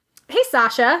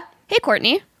Sasha. Hey,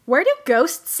 Courtney. Where do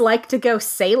ghosts like to go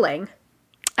sailing?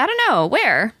 I don't know.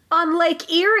 Where? On Lake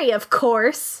Erie, of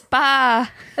course. Bah.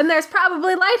 And there's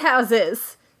probably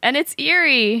lighthouses. And it's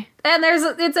eerie. And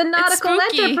it's a nautical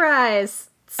spooky. enterprise.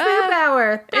 Spoop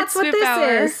hour. That's what Spoop this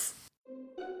hour. is.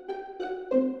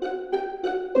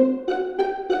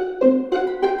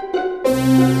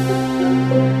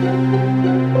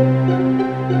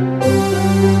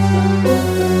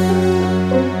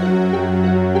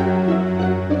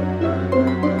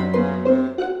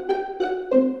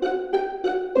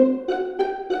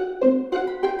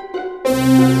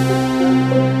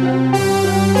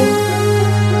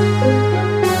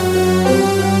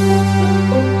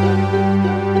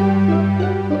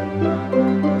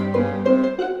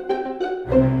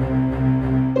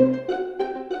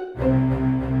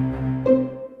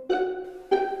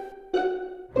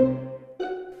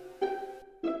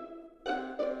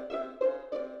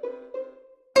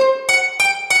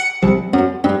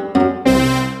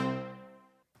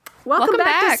 Welcome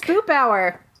back to Spoop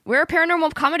Hour. We're a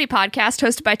paranormal comedy podcast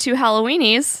hosted by two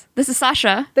Halloweenies. This is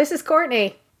Sasha. This is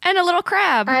Courtney. And a little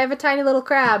crab. I have a tiny little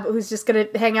crab who's just going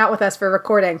to hang out with us for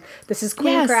recording. This is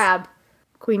Queen Yes. Crab.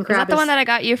 Queen Crab Is that the one that I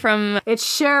got you from It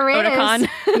sure is. Otakon?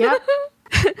 Yep.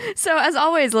 So as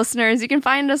always, listeners, you can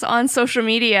find us on social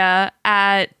media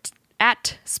at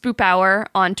Spoop Hour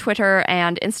on Twitter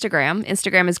and Instagram.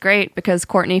 Instagram is great because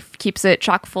Courtney keeps it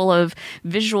chock full of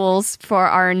visuals for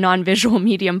our non-visual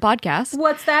medium podcast.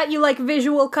 What's that? You like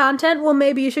visual content? Well,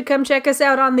 maybe you should come check us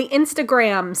out on the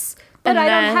Instagrams. But And I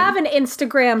don't then- have an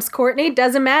Instagrams, Courtney.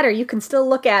 Doesn't matter. You can still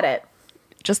look at it.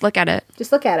 Just look at it.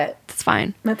 Just look at it. It's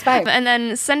fine. That's fine. And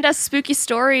then send us spooky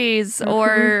stories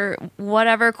or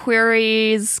whatever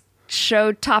queries,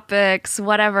 show topics,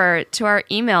 whatever, to our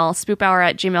email,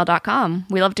 spoophour@gmail.com.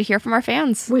 We love to hear from our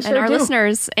fans We and sure our do.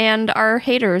 listeners and our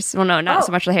haters. Well, no, not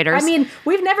so much the haters. I mean,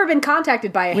 we've never been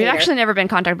contacted by a We've hater. actually never been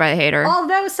contacted by a hater.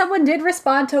 Although someone did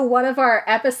respond to one of our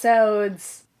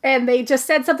episodes and they just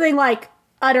said something like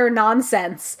utter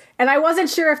nonsense. And I wasn't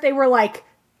sure if they were like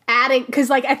adding, because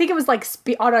like I think it was like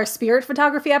on our spirit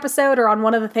photography episode or on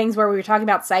one of the things where we were talking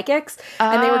about psychics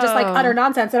and they were just like Oh. utter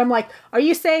nonsense. And I'm like, are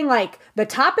you saying like the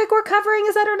topic we're covering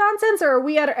is utter nonsense or are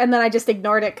we utter? And then I just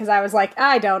ignored it because I was like,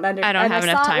 I don't understand. I don't have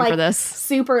enough time for this.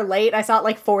 Super late. I saw it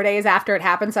like 4 days after it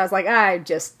happened. So I was like, I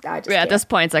just Yeah, at can't. this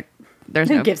point, it's like, there's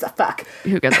Who no... gives a fuck?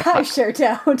 Who gives a I fuck? sure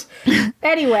don't.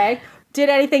 Anyway, did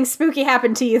anything spooky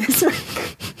happen to you this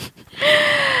week?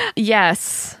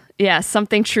 Yes,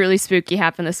 something truly spooky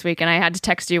happened this week, and I had to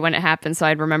text you when it happened so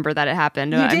I'd remember that it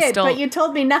happened. You did, but you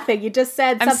told me nothing. You just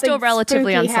said I'm something still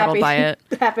relatively spooky unsettled by it.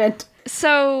 happened.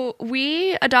 So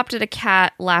we adopted a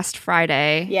cat last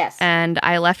Friday. Yes. And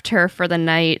I left her for the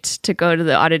night to go to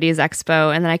the Oddities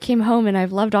Expo. And then I came home and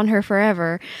I've loved on her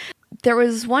forever. There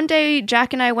was one day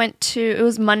Jack and I went to, it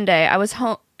was Monday. I was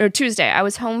home, or Tuesday. I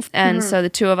was home. And so the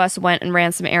two of us went and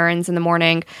ran some errands in the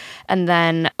morning. And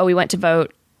then, we went to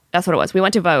vote. That's what it was. We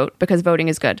went to vote because voting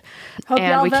is good. Hope and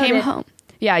y'all we came voted. home.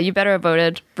 Yeah, you better have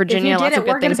voted. If Virginia, you lots didn't,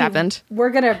 of good things be, happened.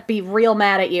 We're going to be real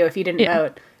mad at you if you didn't Yeah.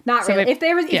 vote. Not So really. we- if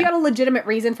you yeah. had a legitimate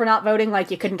reason for not voting,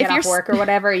 like you couldn't get you're off work or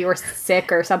whatever, you were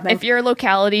sick or something, If your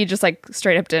locality just like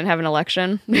straight up didn't have an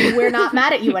election, we're not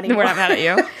mad at you anymore. we're not mad at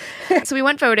you. So we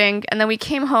went voting and then we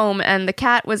came home and the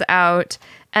cat was out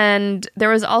and there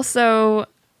was also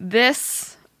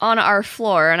this on our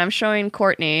floor and I'm showing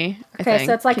Courtney. I Okay, think.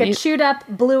 so it's like Can a you- chewed up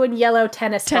blue and yellow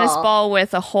tennis ball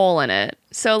with a hole in it.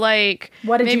 So like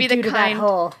What did maybe you do the to kind that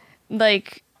hole?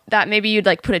 like that maybe you'd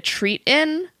like put a treat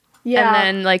in Yeah. and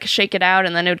then like shake it out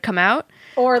and then it would come out.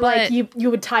 Or like But- you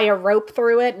would tie a rope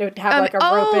through it and it would have like a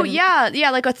rope. oh and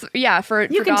yeah, like for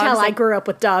You can dogs, tell I like, grew up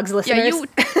with dogs, listeners.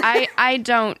 yeah, I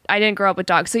didn't grow up with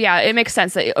dogs. So yeah, it makes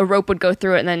sense that a rope would go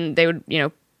through it and then they would,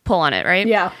 pull on it, right?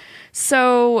 Yeah.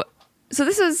 So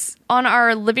this is on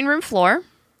our living room floor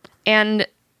and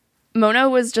Mona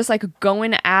was just like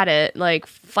going at it, like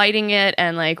fighting it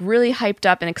and like really hyped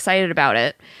up and excited about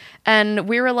it. And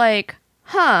we were like,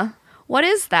 huh, what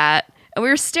is that? And we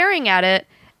were staring at it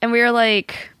and we were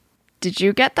like, did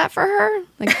you get that for her?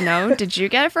 Like, no. Did you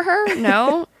get it for her?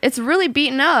 No. It's really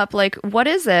beaten up. Like, what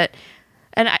is it?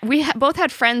 And we both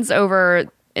had friends over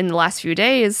in the last few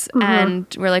days and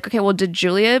we're like, okay, well, did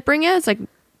Julia bring it? It's like,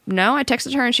 no, I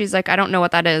texted her and she's like, I don't know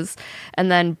what that is. And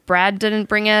then Brad didn't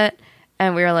bring it.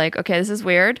 And we were like, okay, this is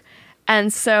weird.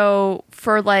 And so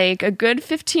for like a good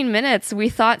 15 minutes, we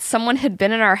thought someone had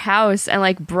been in our house and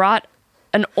like brought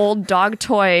an old dog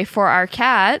toy for our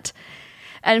cat.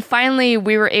 And finally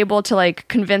we were able to like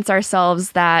convince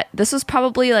ourselves that this was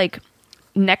probably like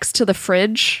next to the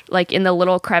fridge, like in the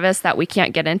little crevice that we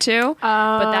can't get into,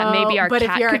 but that maybe our but if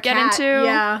cat you're a could get cat, into.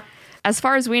 Yeah. as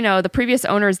far as we know, the previous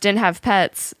owners didn't have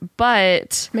pets,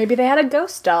 but Maybe they had a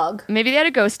ghost dog. maybe they had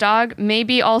a ghost dog.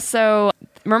 Maybe also,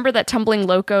 remember that tumbling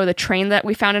loco, the train that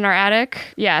we found in our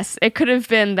attic? Yes, it could have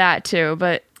been that too.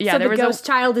 But yeah, So there the was ghost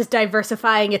child is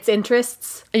diversifying its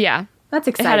interests. yeah, That's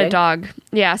it exciting. had a dog.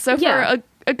 Yeah, so Yeah. for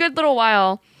a good little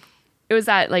while, it was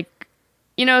that like,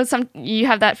 you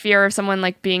have that fear of someone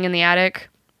like being in the attic.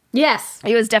 Yes.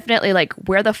 It was definitely like,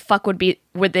 where the fuck would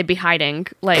they be hiding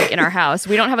like in our house?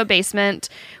 We don't have a basement.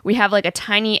 We have like a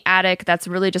tiny attic that's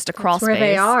really just a crawl That's where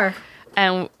space. they are.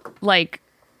 And like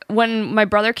when my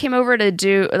brother came over to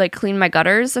do like clean my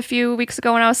gutters a few weeks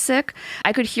ago when I was sick,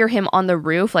 I could hear him on the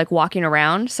roof like walking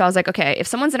around. So I was like, okay, if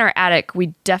someone's in our attic, we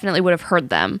definitely would have heard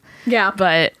them. Yeah.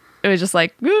 But it was just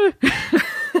like,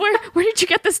 where did you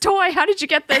get this toy? How did you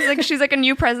get this? Like, she's like a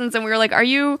new presence, and we were like, are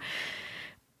you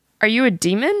a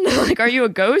demon? Like, are you a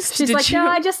ghost? She's like, no,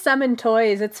 I just summoned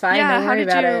toys. It's fine. yeah, Don't how worry did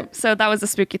about you? it. So that was a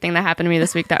spooky thing that happened to me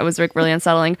this week. That was like really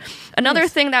unsettling. Another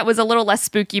thing that was a little less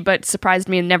spooky but surprised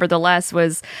me nevertheless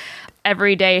was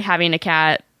every day having a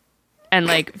cat and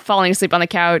like falling asleep on the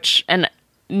couch and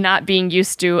not being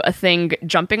used to a thing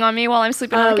jumping on me while I'm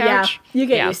sleeping on the couch. Yeah. You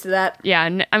get used to that. Yeah,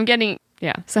 I'm getting.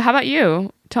 Yeah. So how about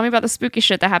you? Tell me about the spooky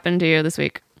shit that happened to you this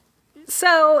week.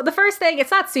 So the first thing,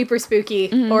 it's not super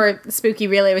spooky or spooky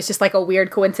really. It was just like a weird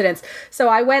coincidence. So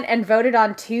I went and voted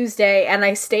on Tuesday and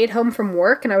I stayed home from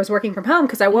work and I was working from home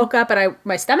because I woke up and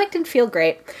my stomach didn't feel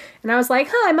great. And I was like,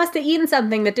 I must have eaten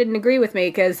something that didn't agree with me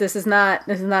because this is not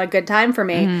a good time for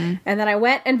me. And then I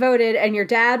went and voted and your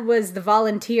dad was the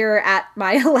volunteer at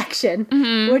my election,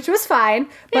 which was fine.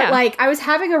 But Yeah. like I was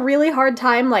having a really hard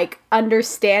time like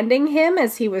understanding him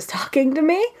as he was talking to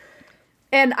me.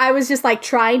 And I was just like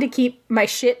trying to keep my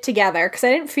shit together because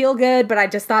I didn't feel good, but I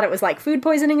just thought it was like food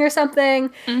poisoning or something.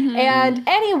 And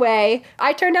anyway,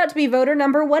 I turned out to be voter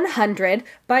number 100.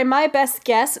 By my best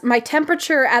guess, my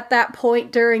temperature at that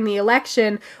point during the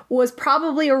election was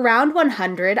probably around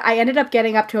 100. I ended up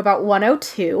getting up to about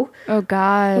 102, Oh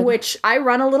God. which I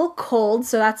run a little cold,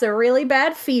 so that's a really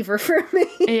bad fever for me.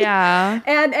 Yeah.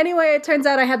 And anyway, it turns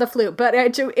out I had the flu, but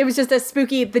it was just a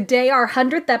spooky. The day our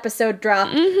 100th episode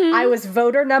dropped, I was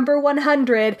voter number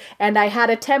 100, and I had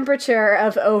a temperature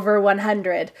of over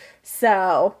 100.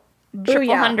 So, Triple booyah.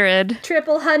 100.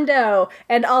 Triple hundo.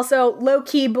 And also,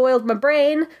 low-key boiled my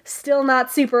brain. Still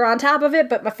not super on top of it,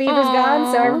 but my fever's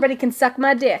gone, so everybody can suck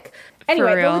my dick.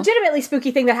 Anyway, the real. legitimately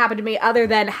spooky thing that happened to me, other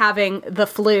than having the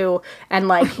flu and,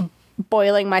 like,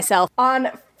 boiling myself, on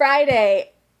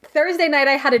Thursday night,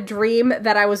 I had a dream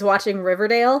that I was watching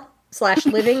Riverdale /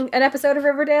 living an episode of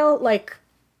Riverdale. Like,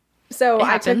 so It I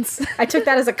happens. I took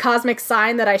that as a cosmic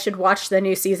sign that I should watch the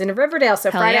new season of Riverdale.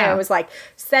 So Hell Friday yeah. I was like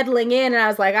settling in and I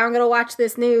was like, I'm going to watch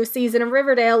this new season of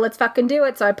Riverdale. Let's fucking do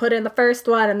it. So I put in the first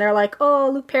one and they're like,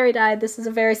 oh, Luke Perry died. This is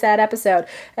a very sad episode.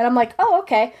 And I'm like, oh,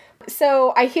 okay.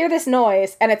 So I hear this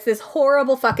noise and it's this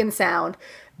horrible fucking sound.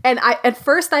 And at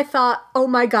first I thought, oh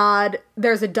my God,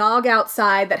 there's a dog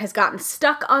outside that has gotten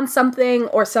stuck on something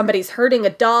or somebody's hurting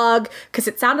a dog because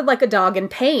it sounded like a dog in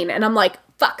pain. And I'm like,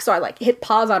 fuck. So I like hit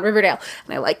pause on Riverdale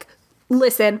and I like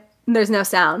listen and there's no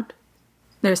sound.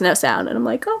 There's no sound. And I'm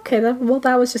like, okay, that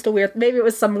was just maybe it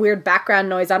was some weird background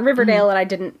noise on Riverdale and I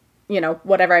didn't,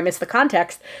 whatever, I missed the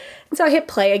context. And so I hit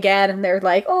play again, and they're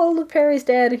like, "Oh, Luke Perry's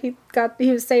dead. He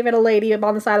was saving a lady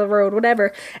on the side of the road,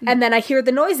 whatever." And then I hear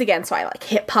the noise again, so I like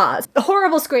hit pause.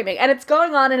 Horrible screaming, and it's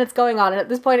going on, and it's going on. And at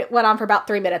this point, it went on for about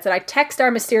 3 minutes. And I text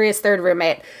our mysterious third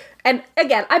roommate, and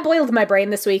again, I boiled my brain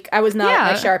this week. I was not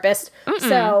my sharpest,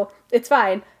 so it's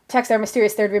fine. Text our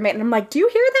mysterious third roommate, and I'm like, "Do you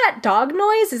hear that dog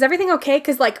noise? Is everything okay?"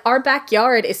 Because like our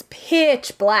backyard is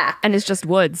pitch black. And it's just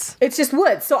woods. It's just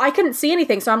woods, so I couldn't see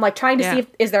anything. So I'm like trying to see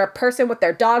is there a person with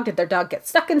their dog? Did their dog get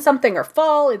stuck in something or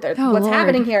fall? What's Lord.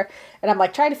 happening here? And I'm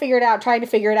like trying to figure it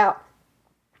out.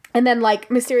 And then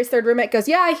like mysterious third roommate goes,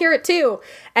 yeah, I hear it too.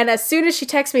 And as soon as she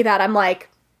texts me that, I'm like,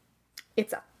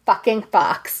 it's a fucking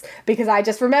fox. Because I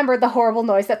just remembered the horrible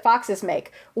noise that foxes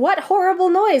make. What horrible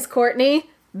noise, Courtney?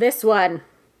 This one.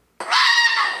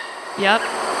 Yep.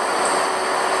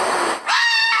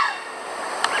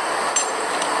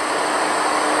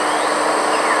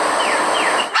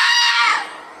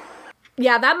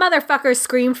 Yeah, that motherfucker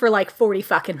screamed for like 40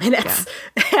 fucking minutes.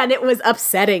 And it was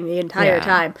upsetting the entire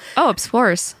time. Oh, of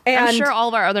course. I'm And- sure all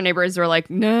of our other neighbors were like,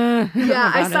 nah.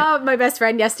 Yeah, I saw my best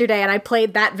friend yesterday and I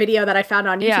played that video that I found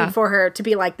on YouTube for her to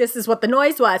be like, this is what the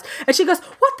noise was. And she goes,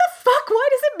 what the fuck? Why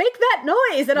does it make that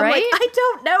noise? And I'm like, Right? I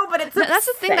don't know, but it's That's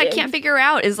the thing that I upsetting. can't figure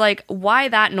out is like why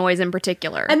that noise in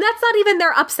particular. And that's not even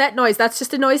their upset noise. That's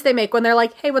just a noise they make when they're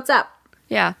like, hey, what's up?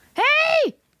 Yeah.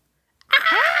 Hey!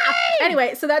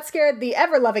 Anyway, so that scared the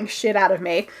ever-loving shit out of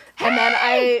me. And then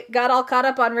I got all caught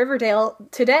up on Riverdale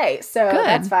today, so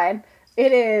that's fine.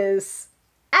 It is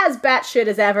as batshit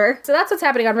as ever. So that's what's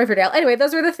happening on Riverdale. Anyway,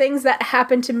 those were the things that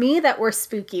happened to me that were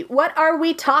spooky. What are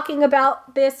we talking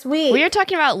about this week? We are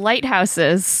talking about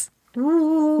lighthouses.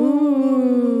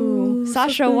 Ooh.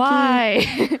 Sasha,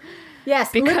 why?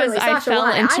 Yes, because I Sasha, fell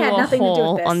why? into a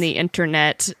hole on the the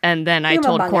internet, and then I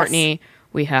told Courtney,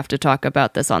 we have to talk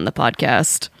about this on the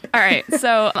podcast. All right,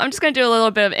 so I'm just going to do a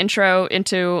little bit of intro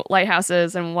into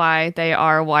lighthouses and why they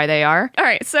are. All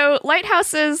right, so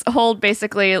lighthouses hold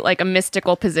basically like a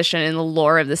mystical position in the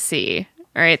lore of the sea.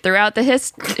 All right, throughout the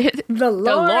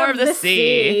lore of the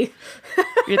sea.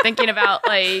 You're thinking about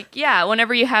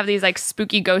whenever you have these like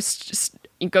spooky ghost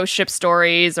ship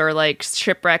stories or like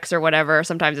shipwrecks or whatever,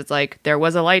 sometimes it's like there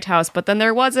was a lighthouse but then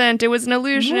there wasn't, it was an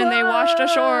illusion. Whoa. And they washed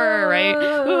ashore, right?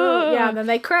 Yeah, and then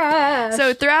they crashed.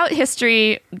 So throughout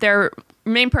history, their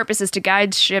main purpose is to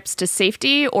guide ships to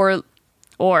safety or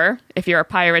if you're a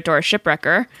pirate or a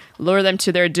shipwrecker, lure them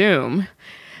to their doom.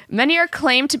 Many are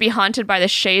claimed to be haunted by the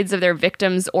shades of their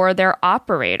victims or their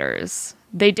operators.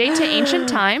 They date to ancient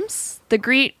times. The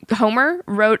Greek Homer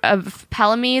wrote of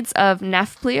Palamedes of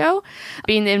Nafplio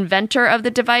being the inventor of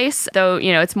the device, though,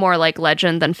 it's more like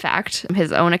legend than fact,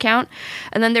 his own account.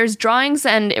 And then there's drawings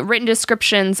and written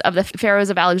descriptions of the pharaohs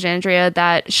of Alexandria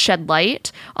that shed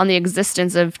light on the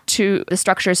existence of the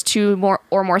structures 2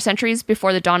 or more centuries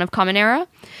before the dawn of Common Era,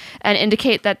 and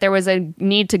indicate that there was a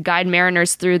need to guide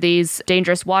mariners through these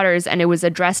dangerous waters, and it was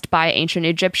addressed by ancient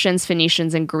Egyptians,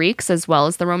 Phoenicians, and Greeks, as well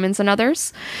as the Romans and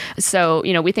others. So,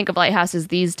 we think of lighthouses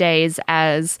these days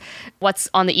as what's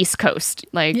on the East Coast,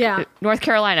 like North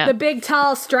Carolina. The big,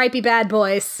 tall, stripy bad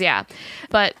boys. Yeah,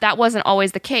 but that wasn't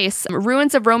always the case.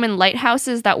 Ruins of Roman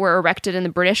lighthouses that were erected in the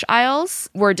British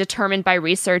Isles were determined by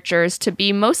researchers to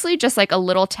be mostly just like a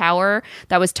little tower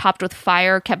that was topped with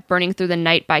fire, kept burning through the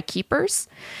night by keepers.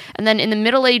 And then in the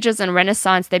Middle Ages and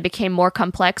Renaissance, they became more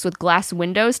complex with glass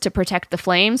windows to protect the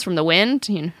flames from the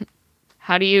wind.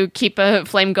 How do you keep a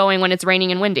flame going when it's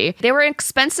raining and windy? They were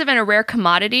expensive and a rare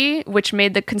commodity, which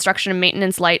made the construction and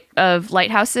maintenance of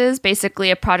lighthouses basically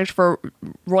a project for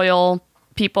royal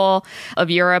people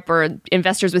of Europe or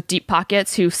investors with deep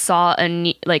pockets who saw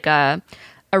a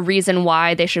reason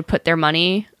why they should put their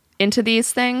money into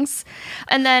these things.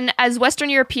 And then as Western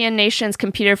European nations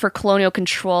competed for colonial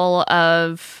control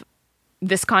of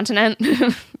this continent,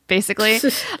 basically,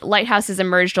 lighthouses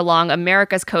emerged along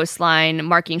America's coastline,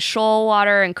 marking shoal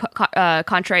water and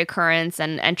contrary currents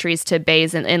and entries to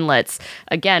bays and inlets.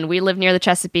 Again, we live near the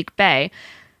Chesapeake Bay.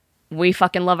 We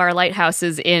fucking love our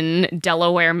lighthouses in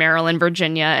Delaware, Maryland,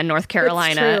 Virginia, and North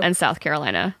Carolina and South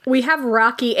Carolina. We have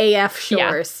rocky AF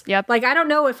shores. Yeah. Yep. Like, I don't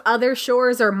know if other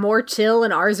shores are more chill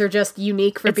and ours are just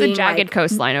unique for being It's a jagged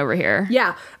coastline over here.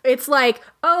 Yeah. It's like,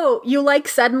 oh, you like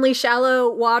suddenly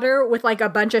shallow water with like a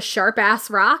bunch of sharp-ass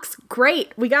rocks?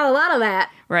 Great. We got a lot of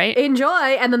that. Right. Enjoy.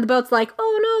 And then the boat's like,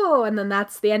 oh no. And then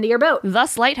that's the end of your boat.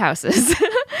 Thus lighthouses.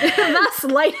 Thus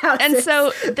lighthouses. And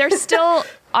so they're still...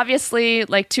 obviously,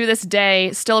 like to this day,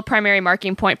 still a primary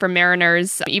marking point for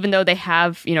mariners, even though they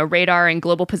have, radar and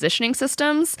global positioning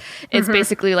systems. It's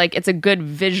basically like it's a good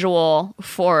visual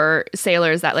for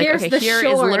sailors that like, here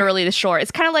is literally the shore.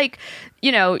 It's kind of like,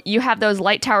 you have those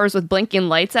light towers with blinking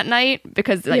lights at night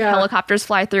because helicopters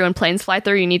fly through and planes fly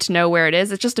through. You need to know where it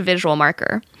is. It's just a visual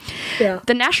marker. Yeah.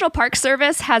 The National Park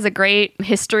Service has a great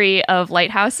history of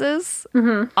lighthouses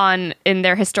in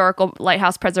their historical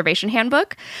lighthouse preservation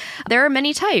handbook. There are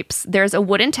many types. There's a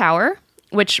wooden tower,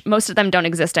 which most of them don't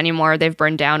exist anymore. They've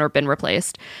burned down or been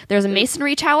replaced. There's a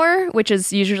masonry tower, which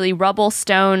is usually rubble,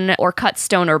 stone, or cut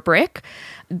stone or brick.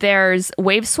 There's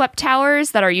wave-swept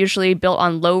towers that are usually built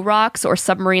on low rocks or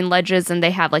submarine ledges, and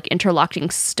they have like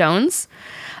interlocking stones.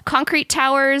 Concrete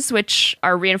towers, which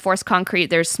are reinforced concrete.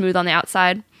 They're smooth on the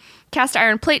outside. Cast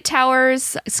iron plate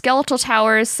towers, skeletal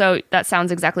towers. So that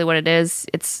sounds exactly what it is.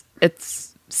 It's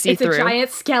see-through. It's a giant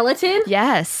skeleton?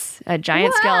 Yes, a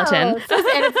giant skeleton.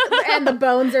 And the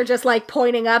bones are just like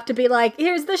pointing up to be like,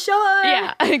 here's the shore.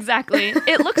 Yeah, exactly.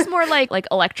 It looks more like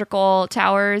electrical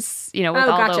towers, with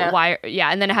all the wire. Yeah,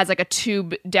 and then it has like a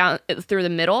tube down through the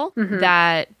middle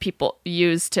that people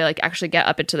use to like actually get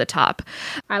up into the top.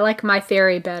 I like my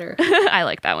theory better. I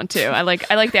like that one too. I like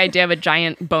the idea of a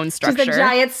giant bone structure. Just a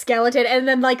giant skeleton, and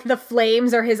then like the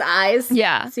flames are his eyes.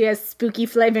 Yeah. So he has spooky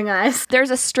flaming eyes.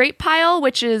 There's a straight pile,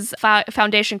 which is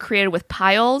foundation created with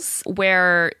piles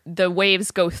where the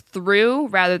waves go through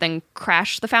rather than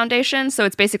crash the foundation. So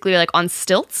it's basically like on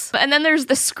stilts. And then there's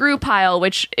the screw pile,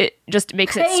 which it just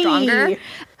makes it stronger.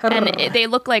 And they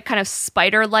look like kind of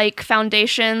spider-like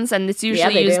foundations, and it's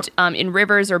usually used in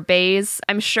rivers or bays.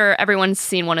 I'm sure everyone's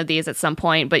seen one of these at some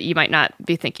point, but you might not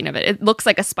be thinking of it. It looks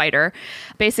like a spider.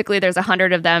 Basically, there's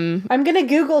 100 of them. I'm going to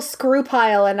Google screw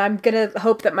pile, and I'm going to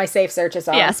hope that my safe search is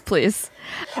on. Yes, please.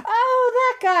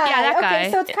 Oh, that guy. Yeah, that guy.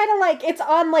 Okay, so it's kind of like, it's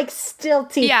on like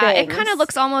stilty Yeah, things. it kind of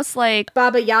looks almost like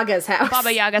Baba Yaga's house.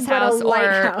 Baba Yaga's but a house, or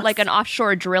lighthouse. like an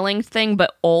offshore drilling thing,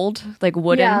 but old, like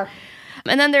wooden. Yeah.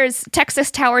 And then there's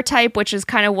Texas Tower type, which is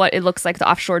kind of what it looks like, the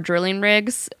offshore drilling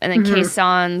rigs, and then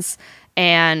caissons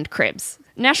and cribs.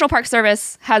 National Park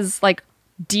Service has like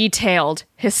detailed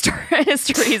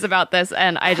histories about this,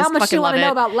 and I just How much fucking do you love want to it.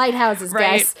 know about lighthouses,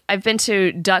 Right. guys? I've been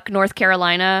to Duck, North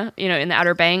Carolina, in the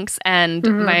Outer Banks, and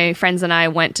my friends and I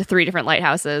went to 3 different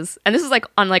lighthouses. And this is like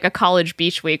on like a college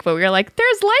beach week, but we were like,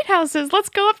 there's lighthouses, let's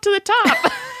go up to the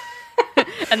top.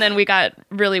 And then we got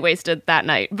really wasted that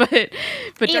night. But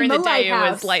during the day, it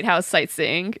was lighthouse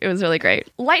sightseeing. It was really great.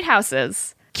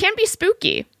 Lighthouses can be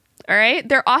spooky. All right.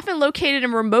 They're often located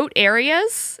in remote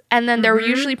areas, and then they're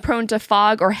usually prone to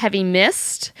fog or heavy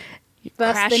mist.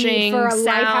 Thus the need Crashing for a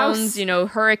sounds, lighthouse.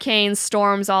 hurricanes,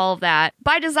 storms, all of that.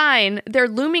 By design, they're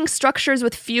looming structures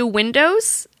with few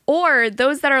windows, or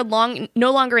those that are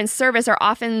no longer in service are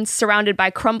often surrounded by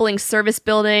crumbling service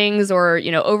buildings or,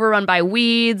 overrun by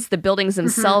weeds. The buildings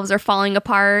themselves are falling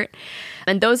apart.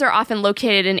 And those are often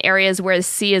located in areas where the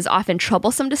sea is often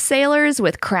troublesome to sailors,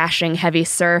 with crashing heavy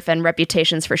surf and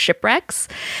reputations for shipwrecks.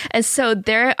 And so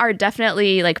there are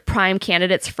definitely like prime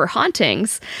candidates for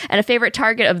hauntings, and a favorite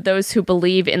target of those who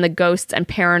believe in the ghosts and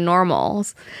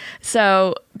paranormals.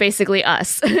 So basically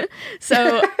us.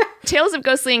 So tales of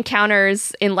ghostly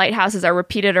encounters in lighthouses are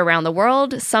repeated around the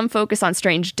world. Some focus on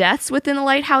strange deaths within the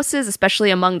lighthouses,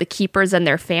 especially among the keepers and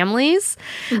their families.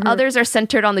 Others are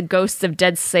centered on the ghosts of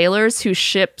dead sailors whose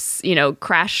ships,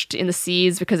 crashed in the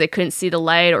seas because they couldn't see the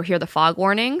light or hear the fog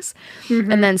warnings.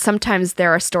 And then sometimes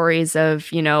there are stories of,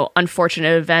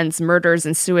 unfortunate events, murders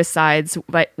and suicides,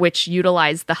 which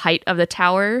utilize the height of the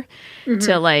tower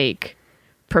to like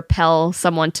propel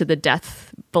someone to the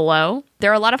death below.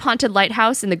 There are a lot of haunted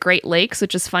lighthouse in the Great Lakes,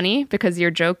 which is funny because your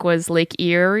joke was Lake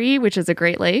Erie, which is a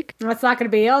Great Lake. That's not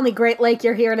going to be the only Great Lake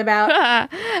you're hearing about.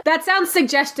 That sounds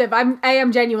suggestive. I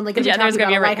am genuinely going to be talking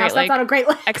about a lighthouse. That's not a Great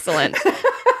Lake. Excellent.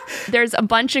 There's a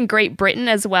bunch in Great Britain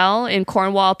as well, in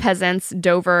Cornwall, Penzance,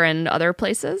 Dover, and other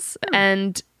places.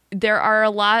 And there are a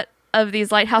lot of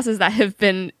these lighthouses that have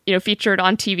been, featured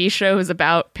on TV shows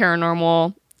about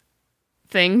paranormal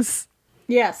things.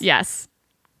 Yes.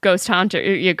 Ghost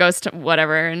hunter, ghost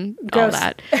whatever, and all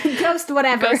that. Ghost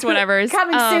whatever. Ghost whatever's.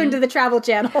 Coming soon to the Travel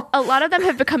Channel. A lot of them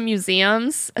have become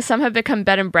museums. Some have become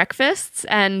bed and breakfasts,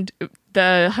 and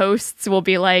the hosts will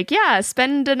be like, yeah,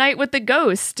 spend a night with the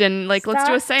ghost, and like, let's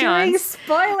do a seance. Doing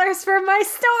spoilers for my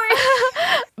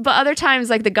story. But other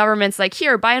times, like, the government's like,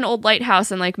 here, buy an old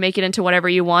lighthouse and like make it into whatever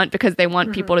you want, because they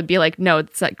want people to be like, no,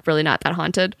 it's like really not that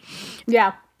haunted.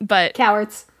 Yeah. But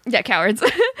cowards. Yeah, cowards.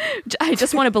 I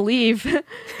just want to believe.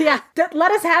 Yeah,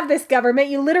 let us have this, government.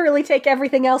 You literally take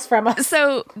everything else from us.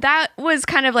 So that was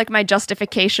kind of like my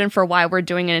justification for why we're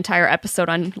doing an entire episode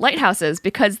on lighthouses,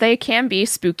 because they can be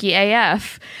spooky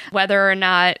AF. Whether or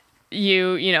not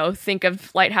you think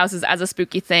of lighthouses as a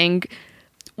spooky thing,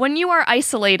 when you are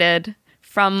isolated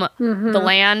from the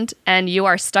land and you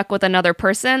are stuck with another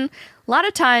person, a lot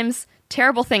of times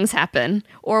terrible things happen.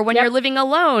 Or when you're living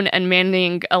alone and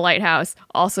manning a lighthouse,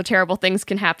 also terrible things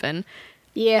can happen.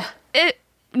 Yeah.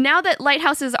 Now that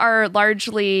lighthouses are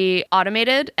largely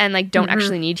automated and like don't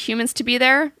actually need humans to be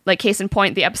there, like case in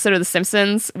point, the episode of The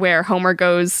Simpsons where Homer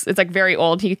goes, it's like very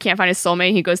old, he can't find his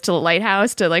soulmate, he goes to the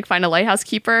lighthouse to like find a lighthouse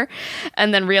keeper,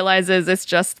 and then realizes it's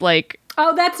just like,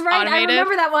 oh, that's right. automated. I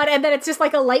remember that one. And then it's just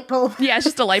like a light bulb. Yeah, it's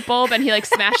just a light bulb, and he like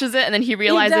smashes it, and then he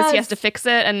realizes he has to fix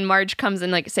it, and Marge comes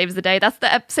and like saves the day. That's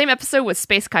the same episode with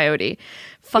Space Coyote.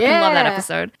 Fucking love that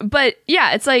episode. But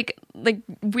yeah, it's like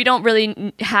we don't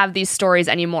really have these stories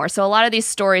anymore. So a lot of these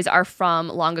stories are from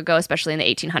long ago, especially in the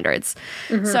 1800s.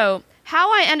 So how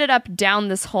I ended up down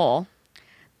this hole,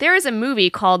 there is a movie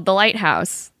called The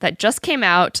Lighthouse that just came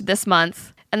out this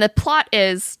month. And the plot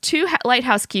is 2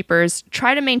 lighthouse keepers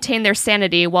try to maintain their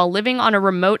sanity while living on a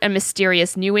remote and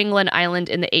mysterious New England island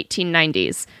in the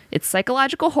 1890s. It's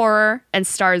psychological horror and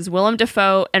stars Willem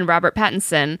Dafoe and Robert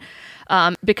Pattinson.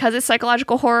 Because it's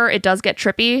psychological horror, it does get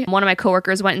trippy. One of my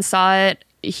coworkers went and saw it.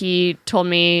 He told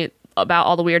me about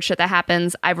all the weird shit that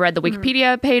happens. I've read the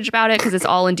Wikipedia page about it because it's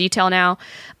all in detail now.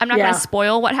 I'm not going to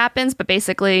spoil what happens, but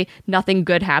basically nothing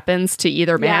good happens to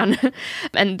either man.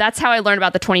 And that's how I learned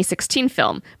about the 2016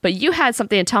 film. But you had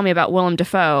something to tell me about Willem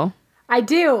Dafoe. I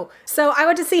do. So I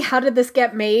went to see how did this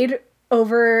get made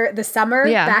over the summer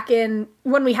back in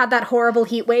when we had that horrible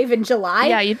heat wave in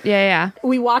July. Yeah.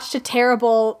 We watched a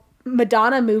terrible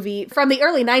Madonna movie from the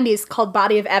early 90s called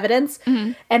Body of Evidence,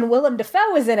 and Willem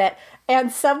Dafoe was in it.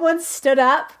 And someone stood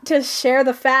up to share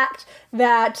the fact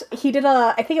that he did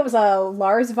I think it was a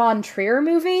Lars von Trier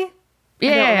movie.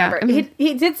 Yeah.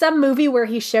 He did some movie where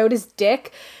he showed his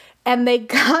dick, and they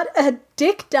got a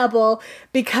dick double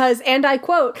because, and I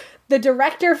quote, the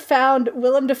director found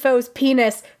Willem Dafoe's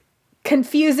penis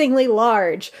confusingly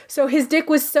large. So his dick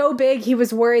was so big, he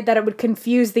was worried that it would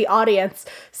confuse the audience.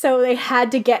 So they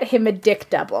had to get him a dick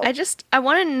double. I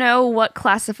want to know what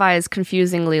classifies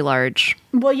confusingly large.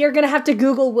 Well, you're going to have to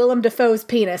Google Willem Dafoe's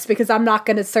penis because I'm not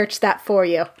going to search that for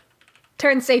you.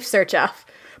 Turn safe search off.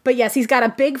 But yes, he's got a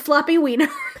big floppy wiener.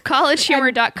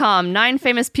 Collegehumor.com. 9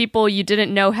 famous people you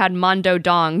didn't know had Mondo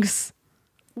dongs.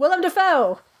 Willem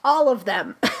Dafoe. All of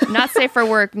them. Not safe for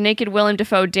work. Naked Willem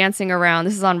Dafoe dancing around.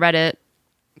 This is on Reddit.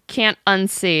 Can't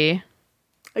unsee.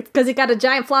 Because he got a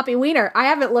giant floppy wiener. I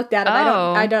haven't looked at it.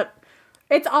 I don't.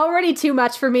 It's already too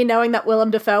much for me knowing that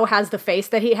Willem Dafoe has the face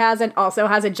that he has and also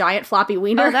has a giant floppy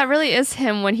wiener. Oh, that really is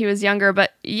him when he was younger.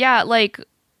 But yeah, like,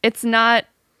 it's not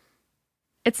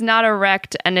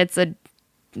erect and it's a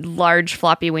large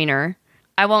floppy wiener.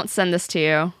 I won't send this to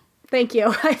you. Thank you.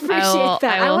 I appreciate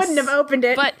that. I wouldn't have opened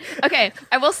it. But, okay,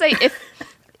 I will say,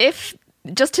 if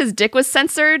just his dick was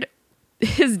censored,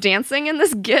 his dancing in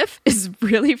this GIF is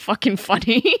really fucking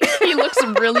funny. He looks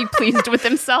really pleased with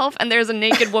himself, and there's a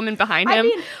naked woman behind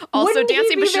him also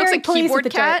dancing, but she looks like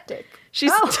Keyboard Cat.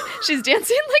 She's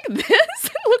dancing like this.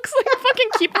 It looks like a fucking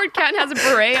Keyboard Cat and has a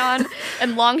beret on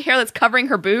and long hair that's covering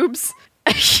her boobs.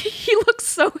 He looks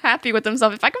so happy with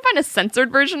himself. If I can find a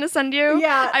censored version to send you,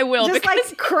 I will. Just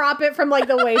like crop it from like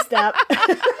the waist up.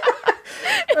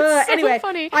 So anyway,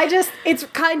 funny. It's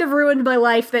kind of ruined my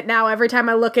life that now every time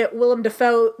I look at Willem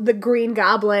Dafoe, the Green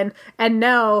Goblin, and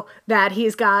know that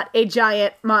he's got a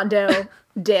giant Mondo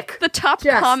dick. The top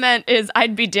comment is,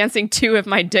 I'd be dancing too if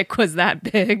my dick was that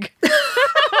big.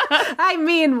 I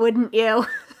mean, wouldn't you?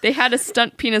 They had a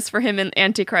stunt penis for him in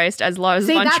Antichrist, as Lars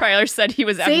von Trier said he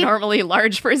was abnormally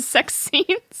large for his sex scenes.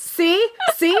 See?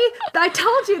 I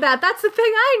told you that. That's the thing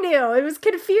I knew. It was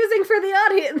confusing for the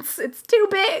audience. It's too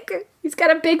big. He's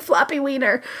got a big floppy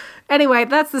wiener. Anyway,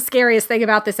 that's the scariest thing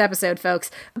about this episode,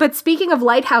 folks. But speaking of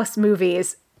Lighthouse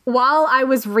movies, while I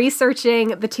was researching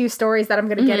the 2 stories that I'm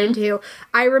going to get into,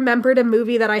 I remembered a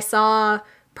movie that I saw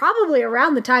probably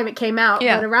around the time it came out.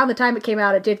 Yeah. But around the time it came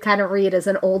out, it did kind of read as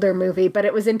an older movie. But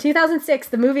it was in 2006.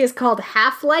 The movie is called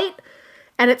Half-Light,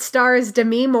 and it stars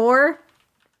Demi Moore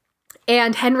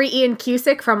and Henry Ian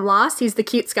Cusick from Lost. He's the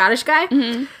cute Scottish guy.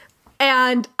 Mm-hmm.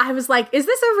 And I was like, is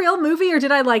this a real movie, or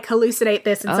did I like hallucinate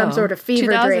this in some sort of fever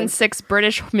dream? 2006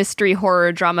 British mystery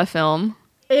horror drama film.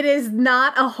 It is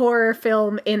not a horror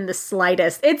film in the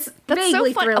slightest. It's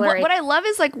vaguely thrillery. What I love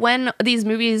is like when these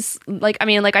movies, like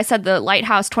I said, The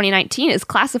Lighthouse 2019 is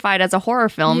classified as a horror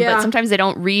film, but sometimes they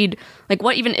don't read, like,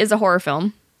 what even is a horror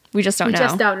film? We just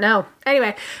don't know.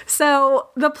 Anyway, so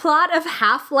the plot of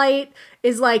Half-Light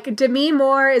is like Demi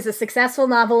Moore is a successful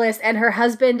novelist and her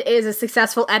husband is a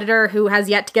successful editor who has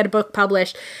yet to get a book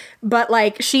published. But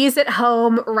like she's at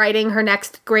home writing her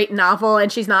next great novel and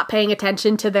she's not paying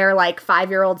attention to their like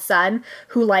 5-year-old son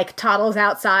who like toddles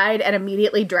outside and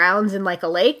immediately drowns in like a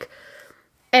lake.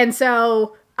 And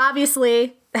so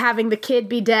obviously having the kid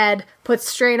be dead puts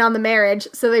strain on the marriage.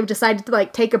 So they've decided to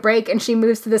like take a break and she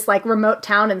moves to this like remote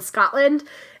town in Scotland.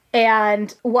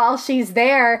 And while she's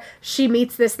there, she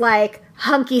meets this like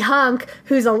hunky hunk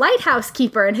who's a lighthouse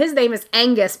keeper, and his name is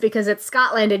Angus because it's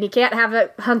Scotland and you can't have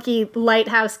a hunky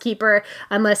lighthouse keeper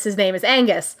unless his name is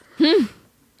Angus.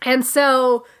 And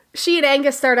so she and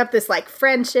Angus start up this like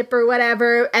friendship or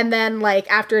whatever, and then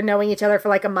like after knowing each other for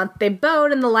like a month, they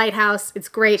bone in the lighthouse. It's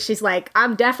great. She's like,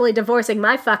 I'm definitely divorcing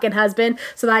my fucking husband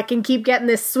so that I can keep getting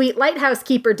this sweet lighthouse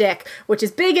keeper dick, which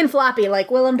is big and floppy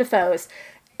like Willem Dafoe's.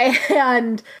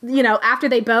 And, you know, after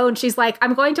they bone, she's like,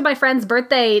 I'm going to my friend's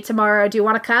birthday tomorrow. Do you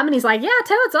want to come? And he's like, yeah,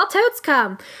 totes, I'll totes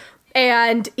come.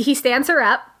 And he stands her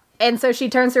up. And so she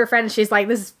turns to her friend and she's like,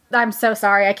 I'm so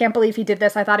sorry. I can't believe he did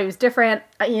this. I thought he was different.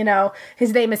 You know,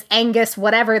 his name is Angus,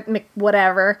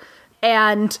 whatever.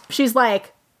 And she's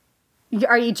like,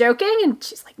 are you joking? And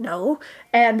she's like, no.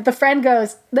 And the friend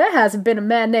goes, there hasn't been a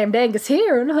man named Angus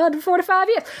here in 145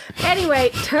 years. Anyway,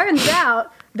 turns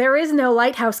out there is no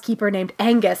lighthouse keeper named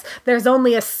Angus. There's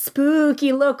only a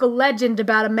spooky local legend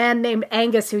about a man named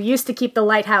Angus who used to keep the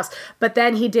lighthouse, but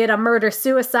then he did a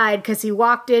murder-suicide because he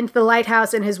walked into the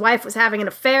lighthouse and his wife was having an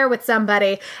affair with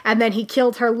somebody, and then he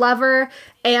killed her lover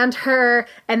and her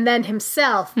and then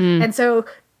himself. And so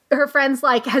her friend's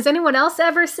like, has anyone else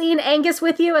ever seen Angus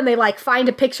with you? And they like find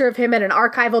a picture of him in an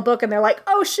archival book and they're like,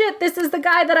 oh shit, this is the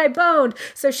guy that I boned.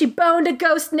 So she boned a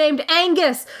ghost named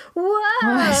Angus. Whoa.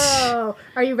 What?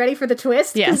 Are you ready for the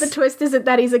twist? Yes. Because the twist isn't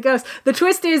that he's a ghost. The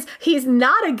twist is he's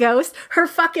not a ghost. Her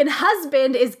fucking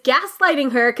husband is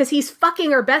gaslighting her because he's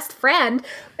fucking her best friend.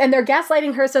 And they're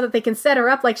gaslighting her so that they can set her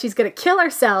up like she's going to kill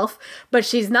herself. But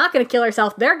she's not going to kill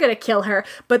herself. They're going to kill her.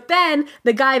 But then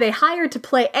the guy they hired to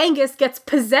play Angus gets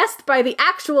possessed by the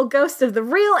actual ghost of the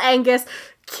real Angus,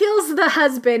 kills the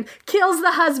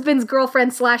husband's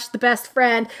girlfriend / the best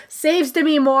friend, saves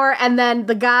Demi Moore, and then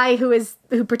the guy who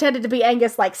pretended to be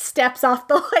Angus like steps off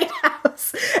the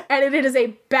lighthouse, and it is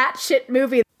a batshit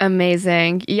movie.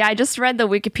 Amazing. Yeah, I just read the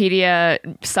Wikipedia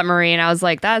summary and I was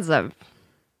like, there's a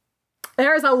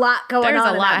lot going on. There's a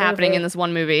lot in that happening movie. in this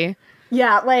one movie.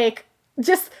 Yeah, like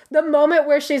just the moment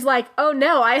where she's like, oh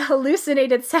no, I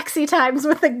hallucinated sexy times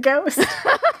with a ghost.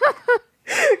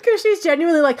 Because she's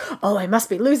genuinely like, oh, I must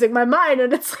be losing my mind.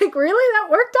 And it's like, really? That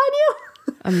worked on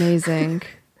you? Amazing.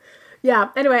 Yeah.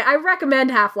 Anyway, I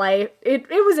recommend Half-Life. It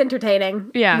was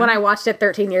entertaining. Yeah. When I watched it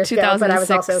 13 years ago, but I was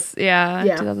also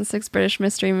 2006 British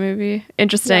mystery movie.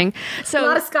 Interesting. a So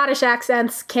lot of Scottish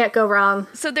accents. Can't go wrong.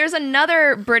 So there's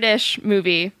another British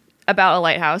movie about a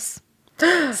lighthouse.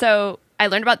 So I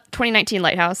learned about 2019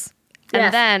 Lighthouse. And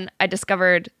Yes. then I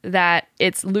discovered that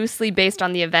it's loosely based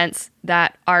on the events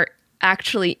that are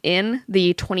actually in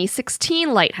the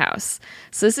 2016 Lighthouse.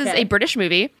 So this is Okay. a British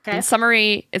movie. Okay. In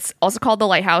summary, it's also called The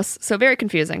Lighthouse. So very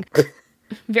confusing.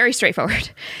 Very straightforward.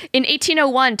 In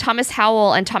 1801, Thomas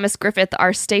Howell and Thomas Griffith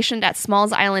are stationed at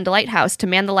Smalls Island Lighthouse to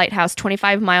man the lighthouse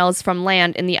 25 miles from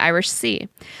land in the Irish Sea.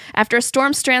 After a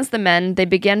storm strands the men, they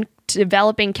begin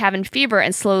developing cabin fever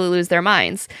and slowly lose their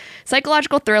minds.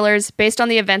 Psychological thrillers based on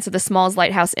the events of the Smalls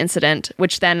Lighthouse incident,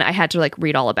 which then I had to like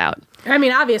read all about. I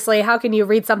mean, obviously, how can you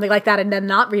read something like that and then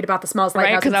not read about the Smalls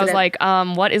Lighthouse Right? Because I was incident?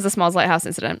 like, what is the Smalls Lighthouse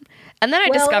incident? And then I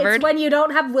Well, discovered it's when you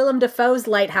don't have Willem Dafoe's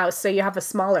lighthouse, so you have a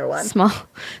smaller one.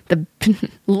 the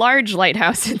large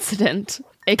lighthouse incident,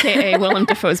 aka Willem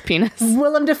Dafoe's penis.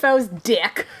 Willem Dafoe's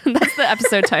dick. That's the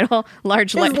episode title.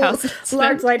 Large lighthouse incident.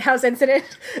 Large lighthouse incident.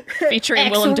 Featuring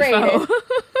Willem Dafoe.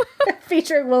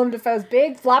 Featuring Willem Dafoe's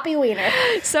big floppy wiener.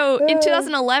 So in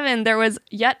 2011, there was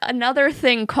yet another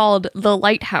thing called The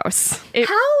Lighthouse.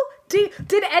 How did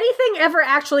anything ever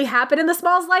actually happen in the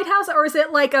Smalls Lighthouse, or is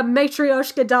it like a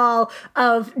Matryoshka doll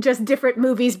of just different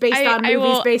movies based on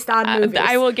movies based on movies?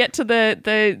 I will get to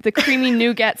the creamy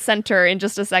nougat center in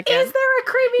just a second. Is there a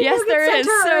creamy Yes, nougat there is.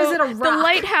 center, or is it a The rock?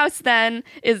 Lighthouse then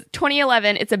is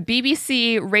 2011. It's a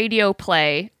BBC radio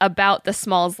play about the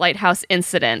Smalls Lighthouse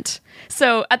incident.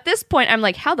 So at this point, I'm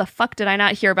like, how the fuck did I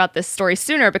not hear about this story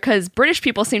sooner? Because British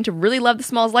people seem to really love the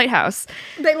Smalls Lighthouse.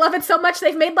 They love it so much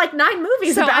they've made like 9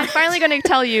 movies So about I'm it. finally going to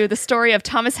tell you the story of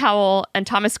Thomas Howell and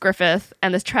Thomas Griffith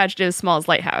and the tragedy of Smalls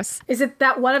Lighthouse. Is it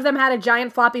that one of them had a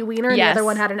giant floppy wiener and Yes. the other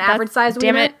one had an average sized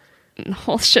wiener? Damn it.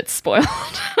 Whole shit spoiled.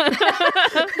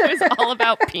 It was all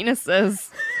about penises.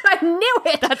 I knew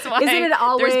it. That's why Isn't it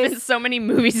always, there's been so many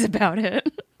movies about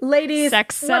it. ladies?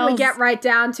 sex when we sells. get right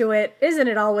down to it, isn't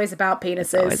it always about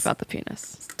penises? Always about the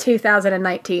penis.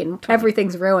 2019,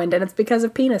 everything's ruined, and it's because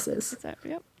of penises. So,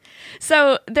 yep.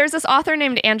 So there's this author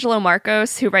named Angelo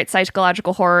Marcos who writes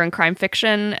psychological horror and crime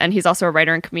fiction, and he's also a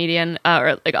writer and comedian,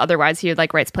 or like otherwise he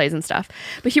like writes plays and stuff.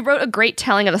 But he wrote a great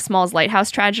telling of the Smalls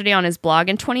Lighthouse tragedy on his blog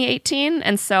in 2018,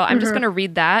 and so I'm just going to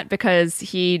read that because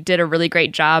he did a really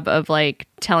great job of like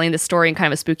telling the story in kind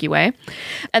of a spooky way.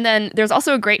 And then there's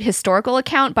also a great historical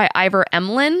account by Ivor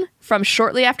Emlyn from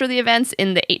shortly after the events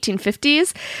in the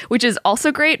 1850s, which is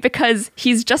also great because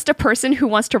he's just a person who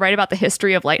wants to write about the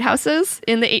history of lighthouses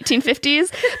in the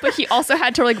 1850s, but he also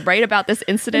had to like write about this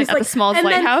incident at the Smalls and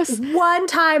then Lighthouse. one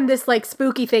time this like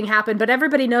spooky thing happened, but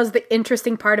everybody knows the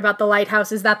interesting part about the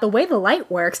lighthouse is that the way the light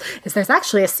works is there's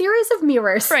actually a series of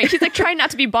mirrors. Right. He's like trying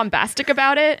not to be bombastic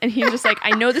about it. And he's just like,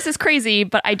 I know this is crazy,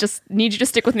 but I just need you to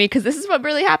stick with me because this is what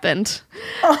really happened.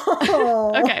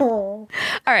 Oh. Okay. All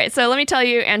right. So let me tell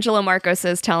you Angelo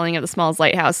Marcos's telling of the Smalls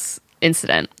Lighthouse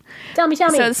incident. Tell me. So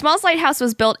the Smalls Lighthouse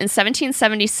was built in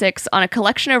 1776 on a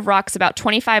collection of rocks about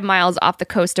 25 miles off the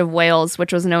coast of Wales,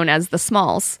 which was known as the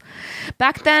Smalls.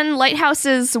 Back then,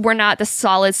 lighthouses were not the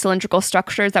solid cylindrical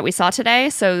structures that we saw today.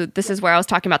 So this is where I was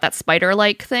talking about that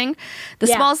spider-like thing. The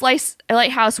Yeah. Smalls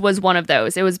Lighthouse was one of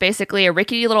those. It was basically a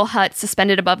rickety little hut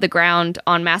suspended above the ground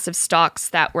on massive stalks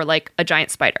that were like a giant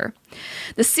spider.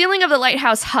 The ceiling of the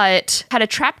lighthouse hut had a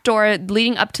trapdoor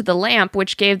leading up to the lamp,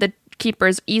 which gave the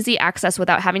keepers easy access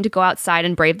without having to go outside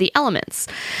and brave the elements.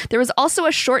 There was also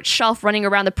a short shelf running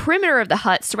around the perimeter of the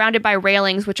hut, surrounded by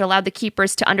railings, which allowed the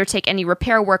keepers to undertake any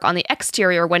repair work on the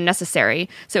exterior when necessary.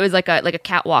 So it was like a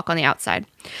catwalk on the outside.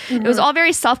 It was all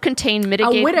very self-contained,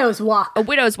 mitigating... A widow's walk. A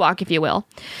widow's walk, if you will.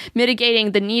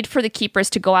 Mitigating the need for the keepers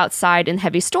to go outside in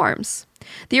heavy storms.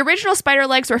 The original spider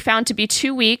legs were found to be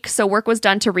too weak, so work was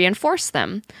done to reinforce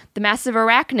them. The massive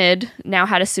arachnid now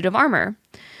had a suit of armor.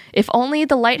 If only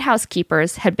the lighthouse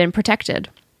keepers had been protected.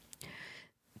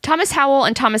 Thomas Howell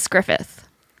and Thomas Griffith.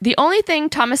 The only thing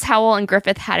Thomas Howell and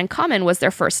Griffith had in common was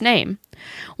their first name.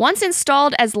 Once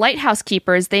installed as lighthouse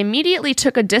keepers, they immediately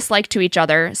took a dislike to each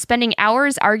other, spending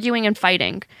hours arguing and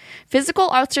fighting. Physical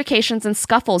altercations and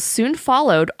scuffles soon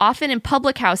followed, often in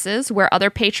public houses where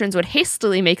other patrons would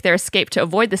hastily make their escape to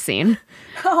avoid the scene.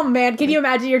 Oh man, can you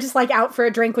imagine you're just like out for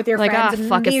a drink with your friends and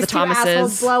fuck, these it's the two Thomases.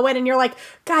 assholes blow in and you're like,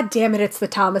 God damn it, it's the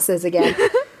Thomases again.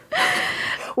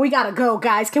 We gotta go,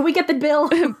 guys. Can we get the bill?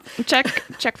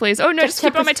 Check, please. Oh no, just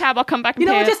keep it on my tab. I'll come back and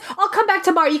pay it. I'll come back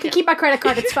tomorrow. You can keep my credit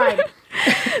card. It's fine.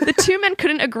 The two men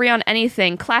couldn't agree on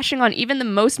anything, clashing on even the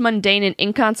most mundane and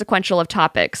inconsequential of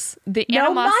topics.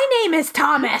 My name is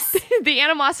Thomas. The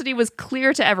animosity was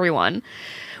clear to everyone,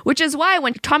 which is why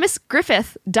when Thomas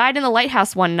Griffith died in the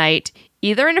lighthouse one night,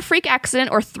 either in a freak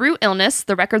accident or through illness,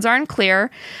 the records are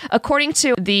unclear. According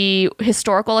to the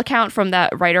historical account from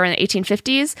that writer in the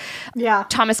 1850s,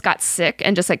 Thomas got sick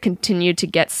and just like continued to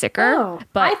get sicker. Oh,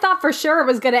 but I thought for sure it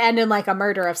was going to end in like a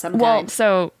murder of some kind. Well,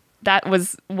 so that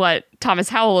was what Thomas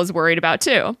Howell was worried about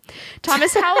too.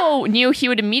 Thomas Howell knew he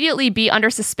would immediately be under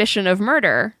suspicion of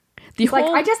murder.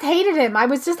 I just hated him. I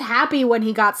was just happy when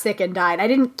he got sick and died. I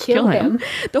didn't kill him.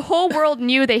 The whole world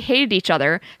knew they hated each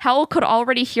other. Howell could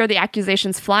already hear the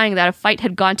accusations flying that a fight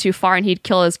had gone too far and he'd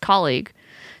kill his colleague.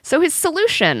 So his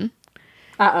solution...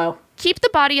 Keep the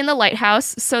body in the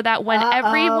lighthouse so that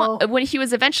when he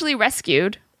was eventually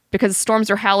rescued, because storms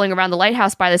were howling around the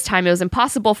lighthouse by this time, it was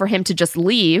impossible for him to just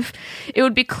leave. It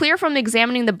would be clear from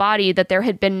examining the body that there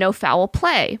had been no foul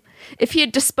play. If he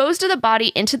had disposed of the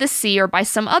body into the sea or by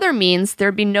some other means,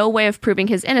 there'd be no way of proving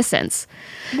his innocence.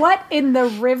 What in the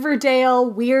Riverdale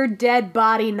weird dead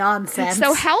body nonsense?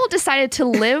 So Howell decided to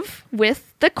live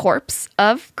with the corpse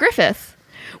of Griffith,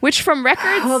 which from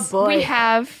records we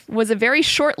have was a very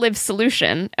short-lived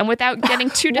solution. And without getting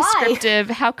too descriptive,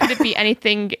 how could it be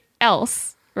anything else?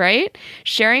 Right?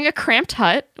 Sharing a cramped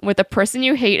hut with a person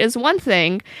you hate is one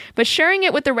thing, but sharing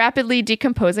it with a rapidly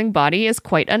decomposing body is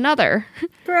quite another.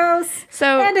 Gross.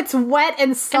 And it's wet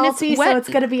and salty, so it's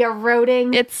going to be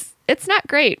eroding. It's not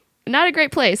great. Not a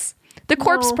great place. The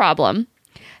corpse problem.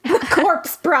 The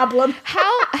corpse problem.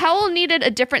 Howell needed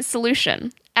a different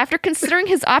solution. After considering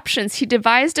his options, he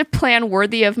devised a plan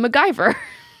worthy of MacGyver.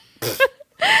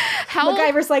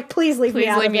 MacGyver's like, please leave me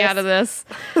out of this.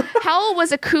 Howell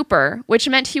was a cooper, which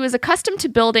meant he was accustomed to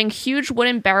building huge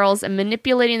wooden barrels and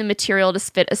manipulating the material to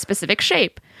fit a specific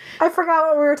shape. I forgot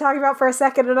what we were talking about for a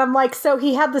second, and I'm like, so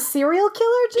he had the serial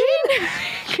killer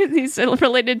gene? He's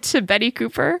related to Betty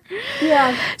Cooper.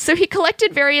 Yeah. So he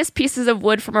collected various pieces of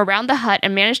wood from around the hut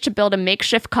and managed to build a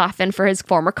makeshift coffin for his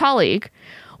former colleague.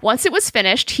 Once it was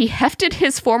finished, he hefted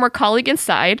his former colleague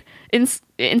inside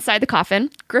the coffin.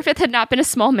 Griffith had not been a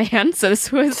small man, so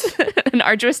this was an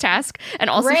arduous task. And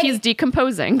also, he's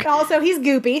decomposing. Also, he's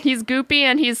goopy. He's goopy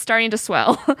and he's starting to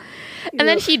swell. And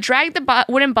then he dragged the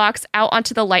wooden box out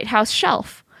onto the lighthouse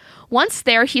shelf. Once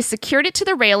there, he secured it to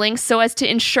the railing so as to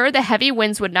ensure the heavy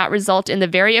winds would not result in the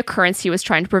very occurrence he was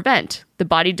trying to prevent, the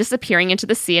body disappearing into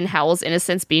the sea and Howell's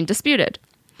innocence being disputed.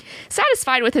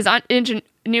 Satisfied with his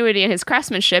ingenuity and his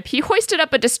craftsmanship, he hoisted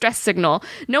up a distress signal,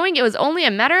 knowing it was only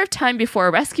a matter of time before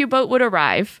a rescue boat would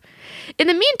arrive. In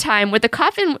the meantime, with the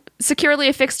coffin securely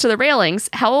affixed to the railings,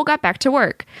 Howell got back to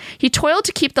work. He toiled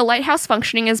to keep the lighthouse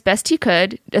functioning as best he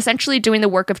could, essentially doing the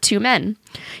work of two men.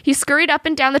 He scurried up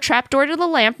and down the trapdoor to the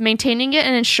lamp, maintaining it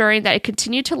and ensuring that it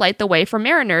continued to light the way for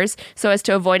mariners so as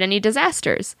to avoid any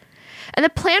disasters. And the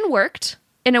plan worked,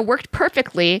 and it worked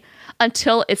perfectly,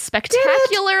 until it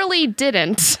spectacularly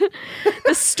didn't.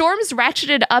 The storms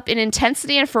ratcheted up in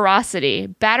intensity and ferocity,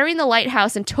 battering the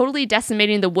lighthouse and totally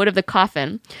decimating the wood of the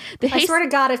coffin. I swear to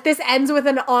God, if this ends with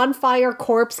an on-fire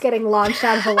corpse getting launched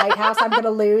out of the lighthouse, I'm going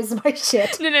to lose my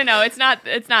shit. No, it's not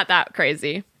that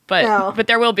crazy. But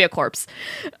there will be a corpse.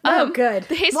 Good.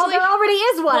 Well, there already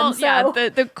is one. Well, yeah,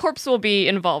 the corpse will be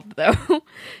involved, though.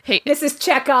 This is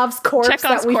Chekhov's corpse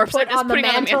that we put on the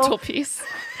mantelpiece.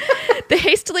 The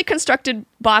hastily constructed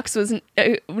box was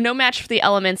no match for the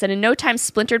elements, and in no time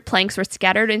splintered planks were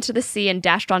scattered into the sea and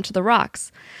dashed onto the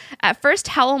rocks. At first,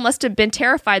 Howell must have been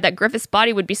terrified that Griffith's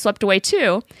body would be swept away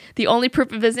too, the only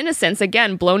proof of his innocence,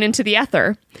 again, blown into the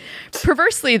ether.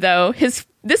 Perversely, though,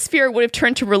 this fear would have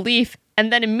turned to relief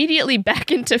and then immediately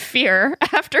back into fear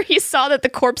after he saw that the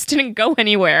corpse didn't go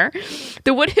anywhere.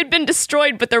 The wood had been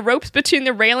destroyed, but the ropes between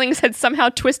the railings had somehow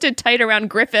twisted tight around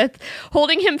Griffith,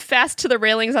 holding him fast to the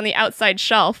railings on the outside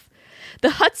shelf.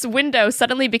 The hut's window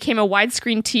suddenly became a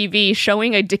widescreen TV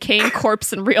showing a decaying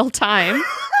corpse in real time.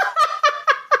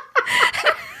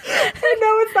 I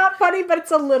know it's not funny, but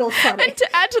it's a little funny. And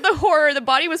to add to the horror, the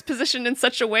body was positioned in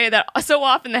such a way that so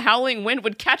often the howling wind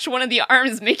would catch one of the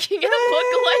arms, making it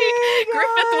look like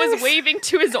Griffith was waving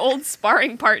to his old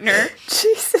sparring partner.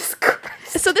 Jesus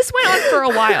Christ. So this went on for a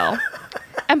while.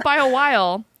 And by a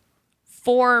while,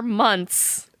 4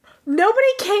 months. Nobody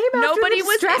came after Nobody the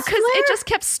was, stress because it just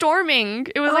kept storming.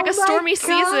 It was like a stormy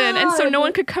season, and so no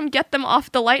one could come get them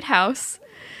off the lighthouse.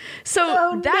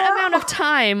 So amount of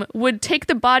time would take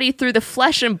the body through the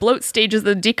flesh and bloat stages of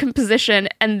the decomposition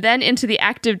and then into the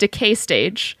active decay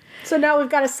stage. So now we've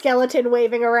got a skeleton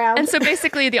waving around. And so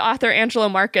basically the author Angelo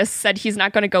Marcus said he's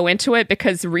not going to go into it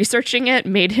because researching it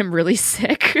made him really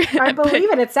sick. I believe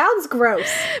it. It sounds gross.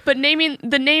 But naming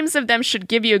the names of them should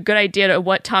give you a good idea of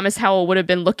what Thomas Howell would have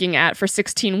been looking at for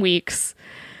 16 weeks.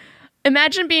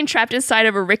 Imagine being trapped inside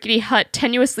of a rickety hut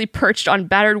tenuously perched on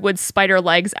battered wood spider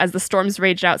legs as the storms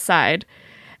raged outside.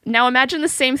 Now imagine the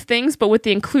same things, but with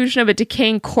the inclusion of a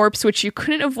decaying corpse which you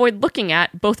couldn't avoid looking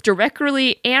at, both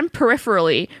directly and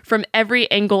peripherally, from every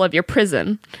angle of your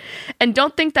prison. And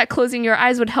don't think that closing your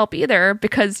eyes would help either,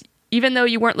 because even though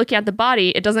you weren't looking at the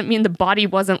body, it doesn't mean the body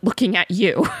wasn't looking at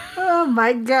you. Oh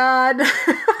my God.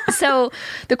 So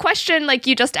the question, like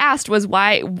you just asked, was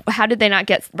how did they not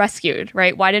get rescued,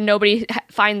 right? Why did nobody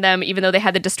find them even though they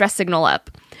had the distress signal up?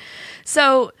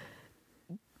 So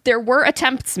there were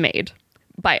attempts made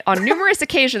on numerous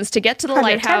occasions to get to the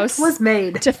lighthouse. Was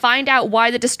made to find out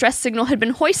why the distress signal had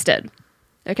been hoisted.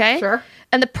 Okay? Sure.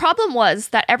 And the problem was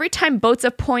that every time boats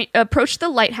approached the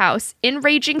lighthouse in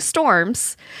raging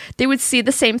storms, they would see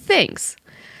the same things.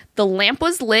 The lamp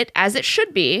was lit as it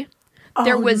should be.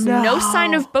 There was no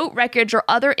sign of boat wreckage or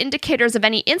other indicators of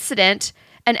any incident,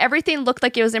 and everything looked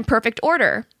like it was in perfect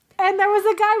order. And there was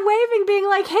a guy waving, being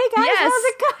like, "Hey guys, Yes. how's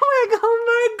it going?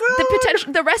 Oh my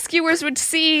God!" The rescuers would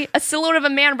see a silhouette of a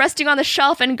man resting on the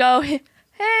shelf and go, "Hey,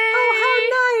 oh,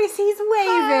 how nice! He's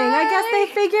waving. I guess they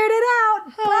figured it out.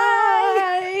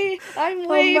 Hi, I'm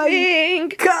waving.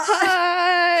 God.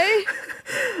 Hi."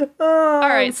 Oh. All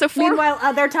right, so meanwhile,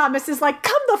 other Thomas is like,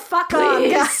 "Come the fuck on,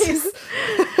 guys."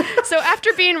 So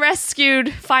after being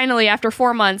rescued, finally, after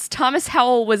 4 months, Thomas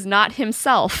Howell was not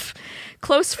himself.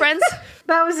 Close friends...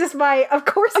 That was just of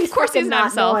course he's not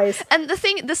himself. Noise. And the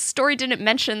thing this story didn't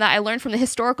mention that I learned from the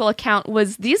historical account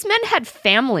was these men had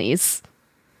families.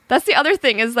 That's the other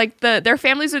thing is like their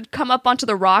families would come up onto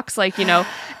the rocks, like, you know,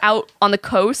 out on the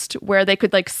coast where they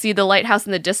could like see the lighthouse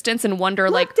in the distance and wonder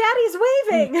Look, Daddy's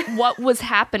waving. What was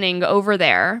happening over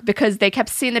there, because they kept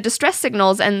seeing the distress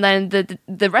signals, and then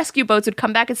the rescue boats would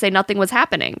come back and say nothing was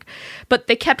happening, but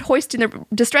they kept hoisting the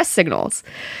distress signals.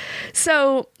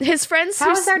 So his friends,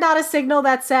 how is there not a signal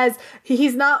that says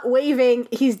he's not waving,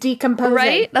 he's decomposing?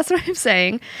 Right? That's what I'm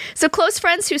saying. So close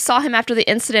friends who saw him after the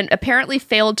incident apparently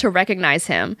failed to recognize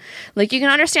him. Like, you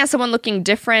can understand someone looking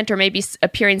different or maybe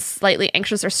appearing slightly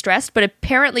anxious or stressed, but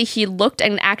apparently he looked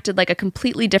and acted like a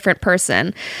completely different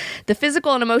person. The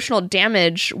physical and emotional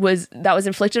damage that was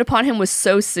inflicted upon him was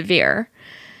so severe.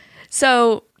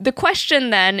 So the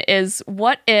question then is,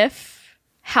 what if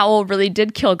Howell really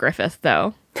did kill Griffith,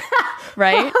 though?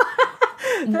 Right?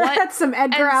 That's some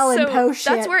Edgar Allan Poe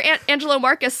shit. That's where Angelo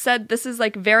Marcus said this is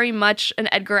like very much an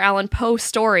Edgar Allan Poe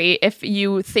story if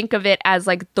you think of it as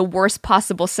like the worst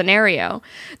possible scenario.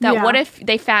 That what if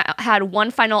they had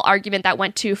one final argument that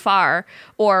went too far,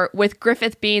 or with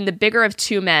Griffith being the bigger of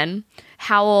two men,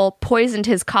 Howell poisoned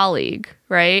his colleague,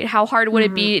 right? How hard would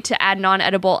it be to add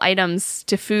non-edible items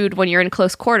to food when you're in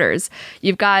close quarters?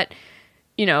 You've got,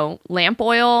 you know, lamp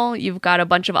oil, you've got a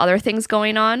bunch of other things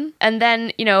going on. And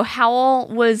then, you know, Howell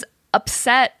was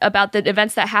upset about the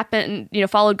events that happened, you know,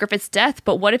 followed Griffith's death.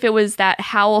 But what if it was that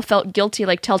Howell felt guilty,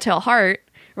 like Telltale Heart,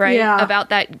 right? Yeah. About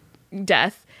that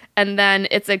death. And then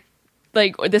it's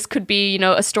this could be, you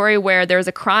know, a story where there's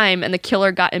a crime and the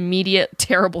killer got immediate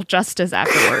terrible justice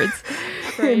afterwards.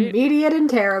 Right? Immediate and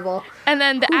terrible. And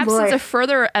then the absence of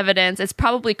further evidence, it's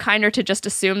probably kinder to just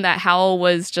assume that Howell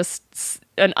was just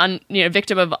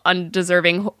victim of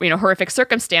undeserving, horrific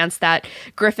circumstance, that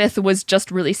Griffith was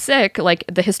just really sick. Like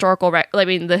the historical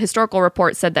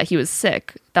report said that he was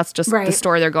sick. That's just the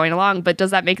story they're going along. But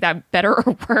does that make that better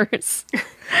or worse?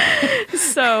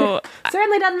 So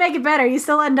certainly doesn't make it better. You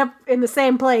still end up in the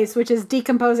same place, which is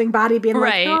decomposing body being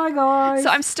like, oh my gosh. So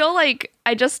I'm still like,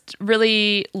 I just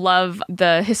really love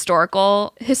the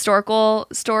historical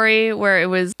story where it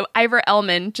was Ivor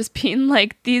Elman just being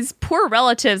like, these poor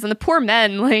relatives and the poor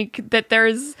men, like that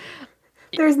there's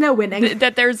no winning.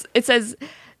 It says,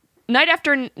 night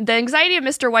after the anxiety of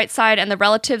Mr. Whiteside and the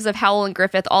relatives of Howell and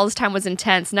Griffith all this time was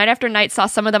intense. Night after night saw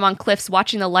some of them on cliffs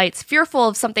watching the lights, fearful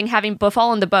of something having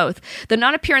befallen the both. The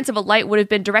non-appearance of a light would have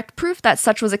been direct proof that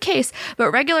such was a case,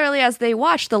 but regularly as they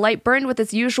watched, the light burned with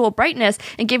its usual brightness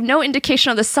and gave no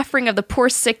indication of the suffering of the poor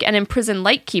sick and imprisoned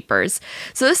light keepers.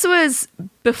 So this was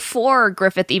before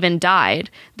Griffith even died,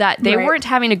 that they weren't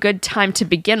having a good time to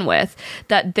begin with,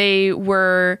 that they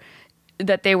were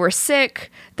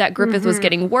sick, that Griffith was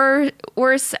getting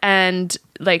worse, and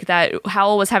like that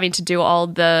Howell was having to do all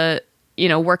the,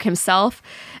 work himself.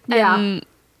 And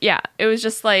it was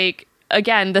just like,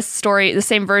 again, the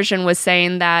same version was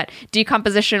saying that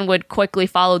decomposition would quickly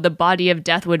follow. The body of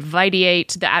death would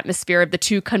vitiate the atmosphere of the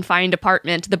too confined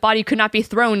apartment. The body could not be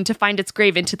thrown to find its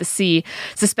grave into the sea.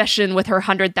 Suspicion with her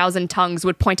 100,000 tongues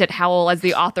would point at Howell as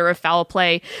the author of foul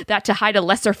play, that to hide a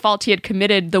lesser fault he had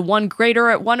committed, the one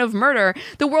greater one of murder.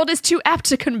 The world is too apt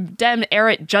to condemn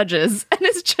errant judges. And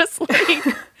it's just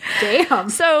like... Damn.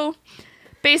 So,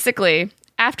 basically,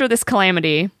 after this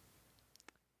calamity...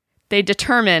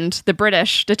 the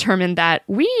British determined that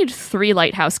we need 3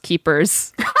 lighthouse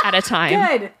keepers at a time.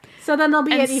 Good. So then they'll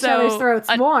be at each other's throats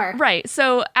more. Right.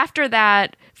 So after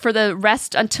that, for the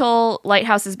rest, until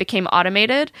lighthouses became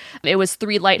automated, it was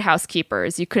 3 lighthouse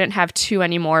keepers. You couldn't have 2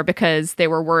 anymore because they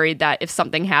were worried that if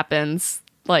something happens,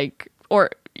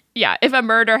 if a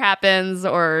murder happens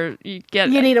or you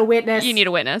need a witness. You need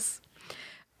a witness.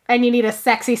 And you need a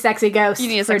sexy, sexy ghost. You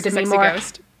need a sexy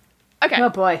ghost. Okay. Oh,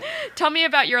 boy. Tell me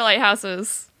about your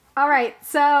lighthouses. All right.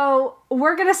 So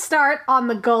we're going to start on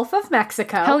the Gulf of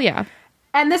Mexico. Hell yeah.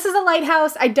 And this is a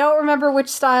lighthouse. I don't remember which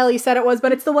style you said it was,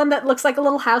 but it's the one that looks like a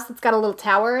little house that's got a little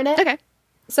tower in it. Okay.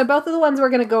 So both of the ones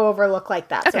we're going to go over look like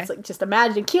that. Okay. So it's like, just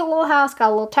imagine a cute little house, got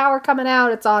a little tower coming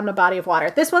out. It's on a body of water.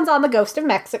 This one's on the Ghost of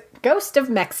Mexico.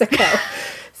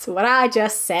 That's what I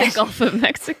just said. The Gulf of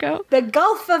Mexico. The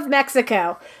Gulf of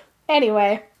Mexico.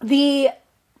 Anyway, the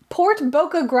Port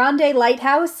Boca Grande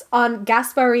Lighthouse on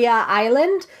Gasparilla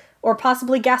Island, or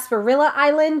possibly Gasparilla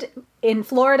Island in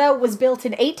Florida, was built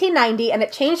in 1890, and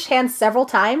it changed hands several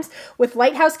times, with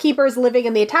lighthouse keepers living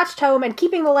in the attached home and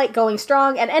keeping the light going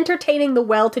strong and entertaining the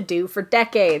well-to-do for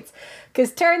decades.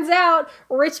 Because turns out,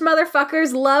 rich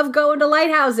motherfuckers love going to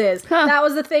lighthouses. Huh. That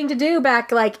was the thing to do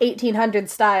back, 1800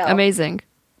 style. Amazing.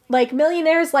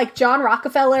 Millionaires like John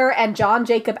Rockefeller and John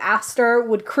Jacob Astor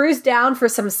would cruise down for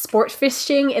some sport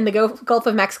fishing in the Gulf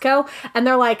of Mexico, and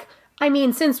they're like,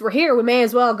 since we're here, we may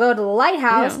as well go to the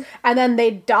lighthouse. Yeah. And then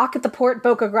they'd dock at the Port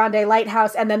Boca Grande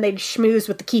Lighthouse, and then they'd schmooze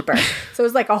with the keeper. So it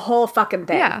was like a whole fucking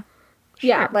thing. Yeah. Sure.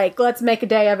 Yeah, let's make a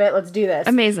day of it. Let's do this.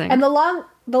 Amazing. And the long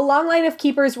line of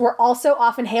keepers were also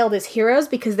often hailed as heroes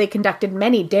because they conducted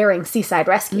many daring seaside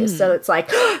rescues. So it's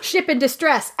like, ship in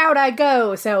distress, out I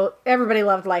go. So everybody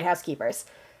loved lighthouse keepers.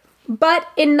 But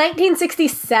in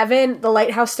 1967, the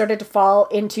lighthouse started to fall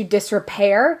into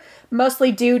disrepair,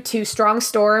 mostly due to strong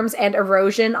storms and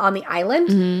erosion on the island.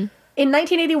 Mm-hmm. In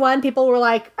 1981, people were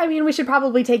like, we should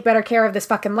probably take better care of this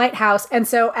fucking lighthouse. And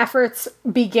so efforts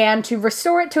began to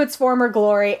restore it to its former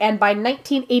glory. And by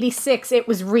 1986, it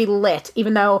was relit,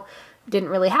 even though it didn't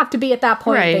really have to be at that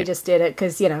point. Right. They just did it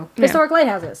because, historic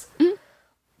lighthouses. Mm-hmm.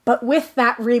 But with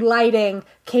that relighting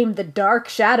came the dark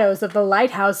shadows of the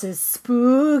lighthouse's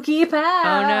spooky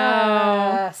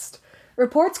past. Oh, no.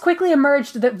 Reports quickly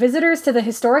emerged that visitors to the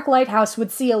historic lighthouse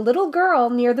would see a little girl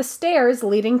near the stairs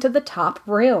leading to the top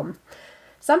room.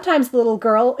 Sometimes the little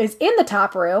girl is in the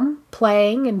top room,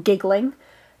 playing and giggling.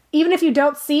 Even if you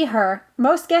don't see her,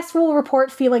 most guests will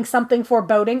report feeling something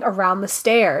foreboding around the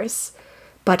stairs.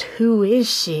 But who is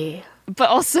she? But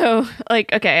also, I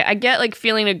get,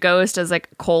 feeling a ghost as,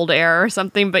 cold air or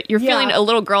something, but you're feeling a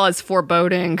little girl as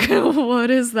foreboding. What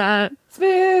is that?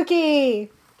 Spooky!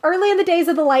 Early in the days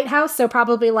of the lighthouse, so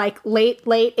probably, late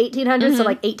 1800s, so,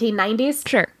 1890s.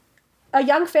 Sure. A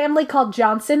young family called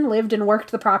Johnson lived and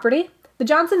worked the property. The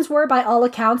Johnsons were, by all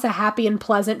accounts, a happy and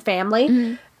pleasant family.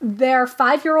 Mm-hmm. Their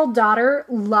 5-year-old daughter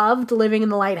loved living in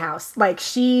the lighthouse.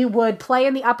 she would play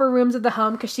in the upper rooms of the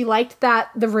home because she liked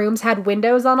that the rooms had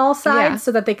windows on all sides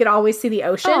so that they could always see the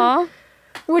ocean. Aww.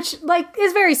 which like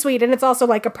is very sweet, and it's also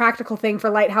like a practical thing for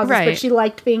lighthouses, but Right. she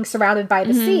liked being surrounded by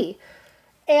the sea.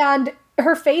 And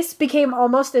her face became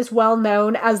almost as well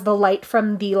known as the light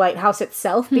from the lighthouse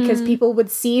itself, because people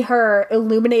would see her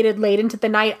illuminated late into the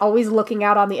night, always looking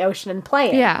out on the ocean and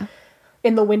playing Yeah.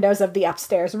 in the windows of the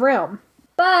upstairs room.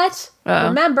 But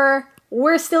remember,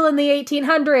 we're still in the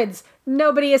 1800s.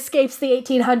 Nobody escapes the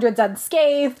 1800s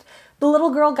unscathed. The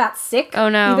little girl got sick. Oh,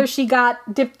 no. Either she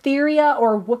got diphtheria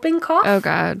or whooping cough, Oh,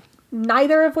 God.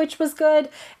 neither of which was good,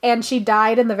 and she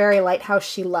died in the very lighthouse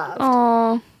she loved.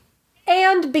 Oh.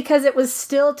 And because it was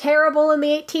still terrible in the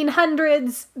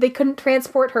 1800s, they couldn't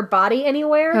transport her body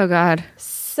anywhere, Oh, God.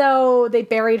 so they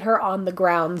buried her on the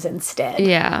grounds instead.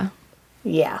 Yeah.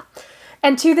 Yeah.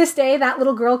 And to this day, that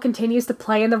little girl continues to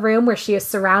play in the room where she is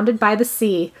surrounded by the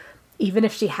sea, even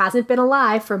if she hasn't been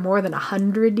alive for more than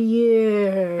 100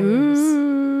 years.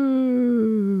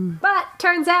 But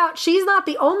turns out she's not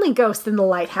the only ghost in the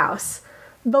lighthouse.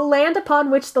 The land upon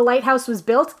which the lighthouse was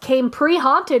built came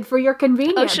pre-haunted for your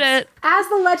convenience. Oh, shit. As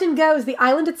the legend goes, the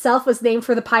island itself was named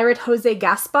for the pirate Jose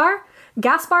Gaspar.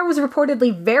 Gaspar was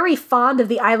reportedly very fond of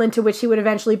the island to which he would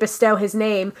eventually bestow his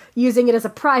name, using it as a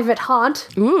private haunt.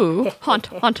 Ooh. Haunt.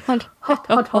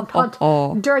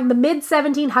 During the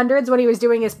mid-1700s when he was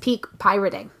doing his peak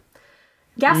pirating.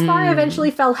 Gaspar eventually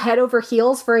fell head over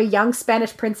heels for a young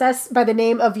Spanish princess by the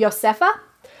name of Josefa.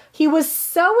 He was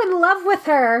so in love with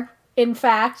her, in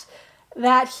fact,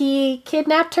 that he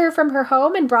kidnapped her from her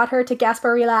home and brought her to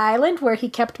Gasparilla Island, where he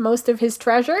kept most of his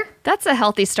treasure. That's a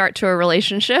healthy start to a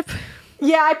relationship.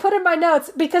 Yeah, I put in my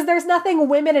notes, because there's nothing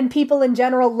women and people in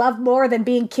general love more than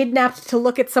being kidnapped to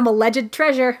look at some alleged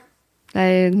treasure.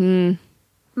 Hey,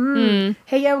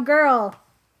 yo, girl.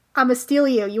 I'ma steal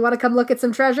you. You want to come look at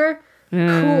some treasure?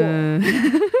 Cool.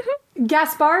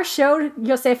 Gaspar showed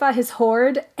Josefa his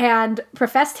hoard and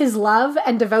professed his love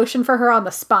and devotion for her on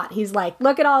the spot. He's like,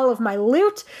 look at all of my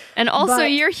loot. And also,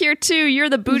 but you're here too. You're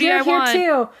the booty you're I want.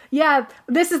 here too. Yeah,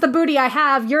 this is the booty I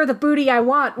have. You're the booty I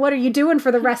want. What are you doing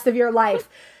for the rest of your life?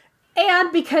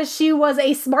 And because she was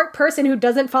a smart person who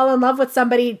doesn't fall in love with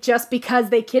somebody just because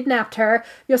they kidnapped her,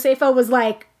 Josefa was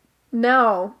like,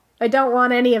 no, I don't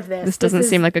want any of this. This doesn't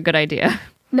seem like a good idea.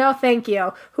 No, thank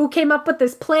you. Who came up with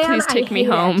this plan? Please take me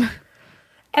home.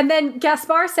 And then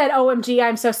Gaspar said, OMG,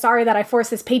 I'm so sorry that I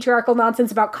forced this patriarchal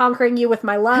nonsense about conquering you with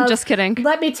my love. Just kidding.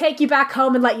 Let me take you back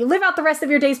home and let you live out the rest of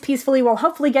your days peacefully while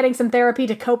hopefully getting some therapy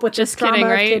to cope with Just this trauma kidding,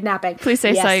 of right? kidnapping. Please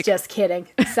say yes, psych. Just kidding.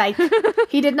 Psych.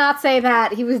 He did not say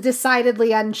that. He was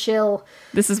decidedly unchill.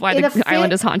 This is why In a the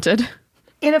island fit- is haunted.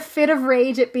 In a fit of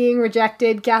rage at being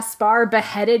rejected, Gaspar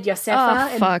beheaded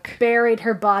Josefa Oh, fuck. and buried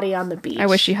her body on the beach. I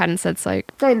wish you hadn't said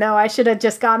psych. I know, I should have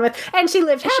just gone with, and she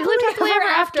lived happily, She lived happily ever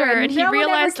after, and he no one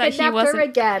realized ever that he kidnapped her wasn't.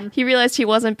 again. He realized he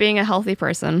wasn't being a healthy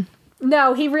person.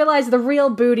 No, he realized the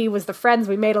real booty was the friends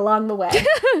we made along the way.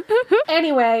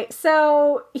 Anyway,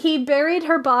 so he buried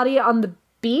her body on the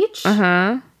beach,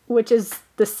 which is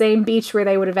the same beach where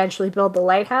they would eventually build the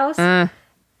lighthouse.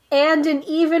 And in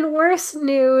even worse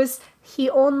news, he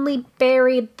only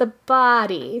buried the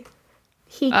body.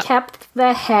 He kept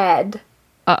the head.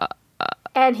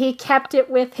 And he kept it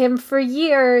with him for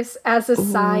years as a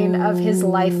sign of his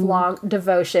lifelong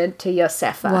devotion to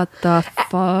Josefa. What the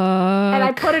fuck? And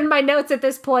I put in my notes at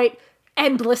this point,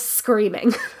 endless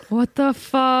screaming. What the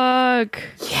fuck?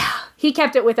 Yeah. He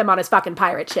kept it with him on his fucking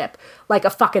pirate ship, like a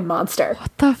fucking monster.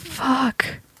 What the fuck?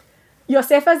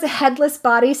 Josefa's headless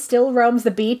body still roams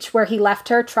the beach where he left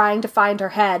her, trying to find her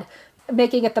head,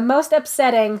 making it the most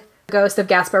upsetting ghost of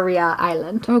Gasparilla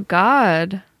Island. Oh,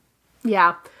 God.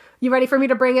 Yeah. You ready for me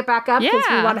to bring it back up? Because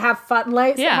we Yeah. want to have fun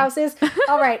lighthouses?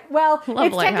 All right. Well, Love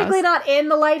it's lighthouse. technically not in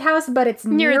the lighthouse, but it's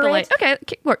near Near the it. light. Okay,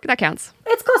 work. That counts.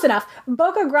 It's close enough.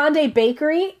 Boca Grande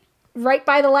Bakery, right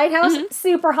by the lighthouse,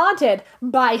 super haunted.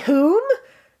 By whom?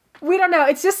 We don't know.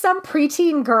 It's just some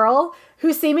preteen girl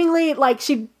who seemingly, like,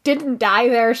 she didn't die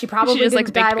there. She probably just likes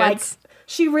didn't die, baked like... goods.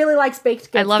 She really likes baked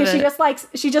goods. I love 'cause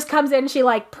it. She just comes in, she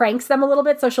like pranks them a little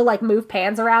bit, so she'll like move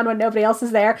pans around when nobody else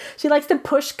is there. She likes to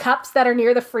push cups that are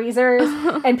near the freezers,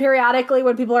 and periodically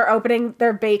when people are opening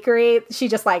their bakery, she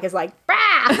just like is like,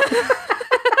 bah!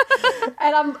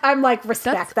 And I'm like,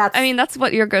 respect. That's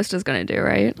what your ghost is gonna do,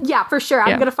 right? Yeah, for sure. I'm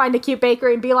Yeah. gonna find a cute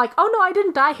bakery and be like, oh no, I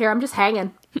didn't die here. I'm just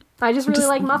hanging. I just really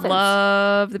like muffins.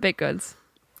 Love the baked goods.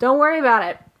 Don't worry about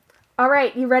it. All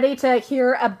right, you ready to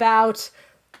hear about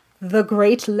the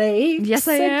Great Lakes? Yes,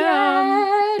 I again?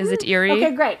 am. Is it Erie?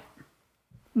 Okay, great.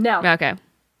 No. Okay.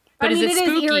 But is it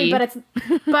spooky? eerie, but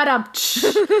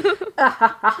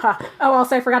oh,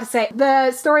 also I forgot to say,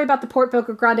 the story about the Port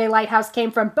Boca Grande Lighthouse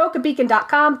came from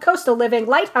BocaBeacon.com, Coastal Living,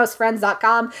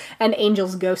 LighthouseFriends.com, and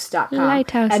AngelsGhost.com.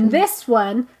 Lighthouse. And this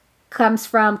one comes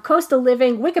from Coastal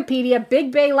Living, Wikipedia,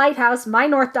 Big Bay Lighthouse,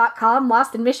 MyNorth.com,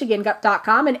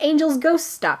 LostInMichigan.com, and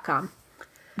AngelsGhosts.com.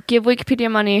 Give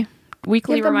Wikipedia money.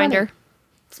 Weekly Give them reminder. money.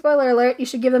 Spoiler alert, you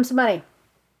should give them some money.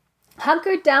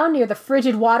 Hunkered down near the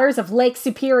frigid waters of Lake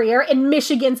Superior in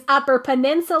Michigan's Upper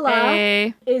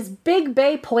Peninsula is Big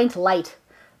Bay Point Light.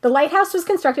 The lighthouse was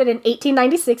constructed in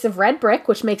 1896 of red brick,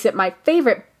 which makes it my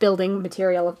favorite building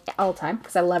material of all time,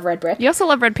 because I love red brick. You also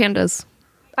love red pandas.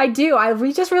 I do.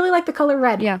 Just really like the color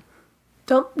red. Yeah.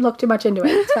 Don't look too much into it.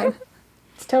 It's fine.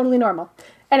 It's totally normal.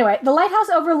 Anyway, the lighthouse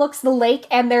overlooks the lake,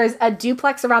 and there's a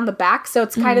duplex around the back, so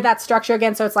it's kind of that structure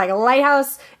again. So it's like a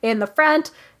lighthouse in the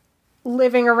front,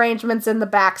 living arrangements in the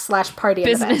back / party in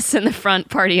the back. Business in the front,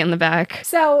 party in the back.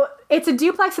 So it's a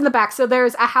duplex in the back. So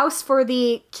there's a house for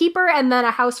the keeper and then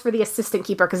a house for the assistant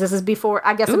keeper, because this is before,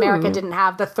 I guess, America didn't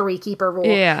have the 3-keeper rule.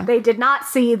 Yeah. They did not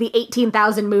see the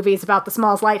 18,000 movies about the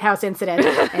Smalls Lighthouse incident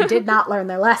and did not learn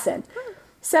their lesson.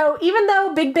 So even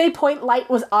though Big Bay Point Light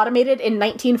was automated in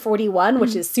 1941,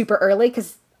 which is super early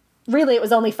because really it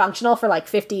was only functional for like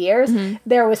 50 years,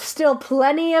 there was still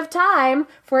plenty of time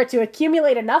for it to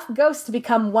accumulate enough ghosts to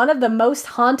become one of the most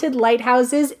haunted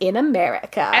lighthouses in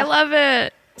America. I love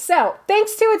it. So,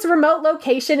 thanks to its remote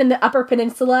location in the Upper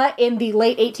Peninsula in the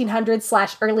late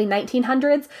 1800s / early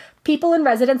 1900s, people and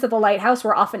residents of the lighthouse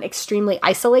were often extremely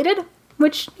isolated,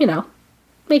 which,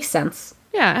 makes sense.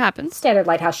 Yeah, it happens. Standard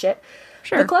lighthouse shit.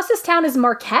 Sure. The closest town is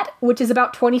Marquette, which is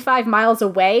about 25 miles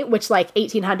away, which, like,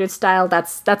 1800 style,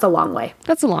 that's a long way.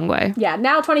 That's a long way. Yeah,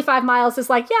 now 25 miles is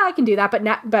like, yeah, I can do that,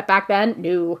 but back then,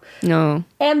 no. No.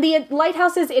 And the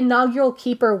lighthouse's inaugural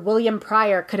keeper, William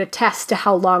Pryor, could attest to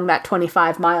how long that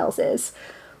 25 miles is.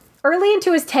 Early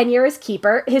into his tenure as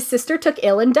keeper, his sister took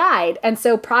ill and died, and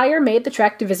so Pryor made the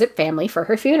trek to visit family for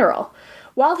her funeral.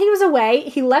 While he was away,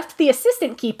 he left the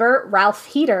assistant keeper, Ralph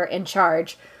Heater, in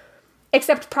charge.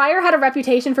 Except Pryor had a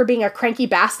reputation for being a cranky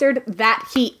bastard that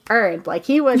he earned. Like,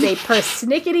 he was a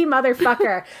persnickety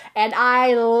motherfucker, and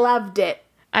I loved it.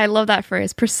 I love that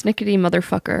phrase, persnickety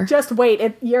motherfucker. Just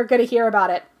wait, you're gonna hear about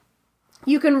it.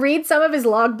 You can read some of his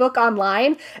logbook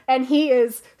online, and he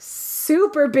is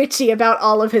super bitchy about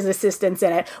all of his assistants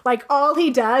in it. Like, all he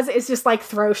does is just, like,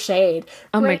 throw shade.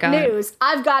 Oh my God. Great news,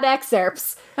 I've got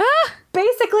excerpts.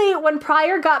 Basically, when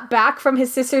Pryor got back from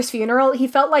his sister's funeral, he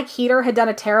felt like Heater had done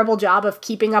a terrible job of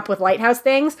keeping up with lighthouse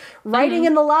things, writing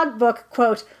in the logbook,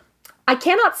 quote, I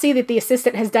cannot see that the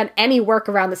assistant has done any work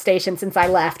around the station since I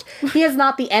left. He has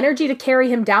not the energy to carry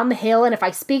him down the hill, and if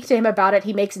I speak to him about it,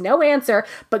 he makes no answer,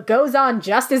 but goes on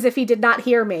just as if he did not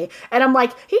hear me. And I'm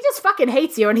like, he just fucking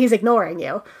hates you, and he's ignoring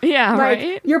you. Yeah, like,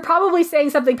 right? You're probably saying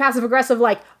something passive-aggressive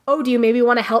like, oh, do you maybe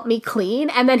want to help me clean?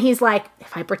 And then he's like,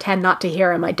 if I pretend not to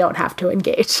hear him, I don't have to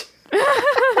engage.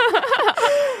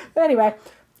 Anyway,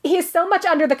 he is so much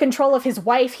under the control of his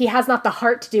wife, he has not the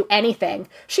heart to do anything.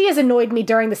 She has annoyed me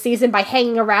during the season by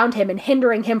hanging around him and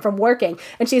hindering him from working,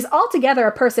 and she is altogether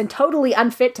a person totally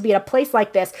unfit to be in a place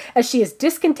like this, as she is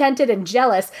discontented and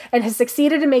jealous, and has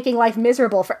succeeded in making life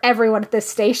miserable for everyone at this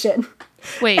station.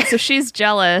 Wait, so she's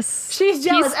jealous. She's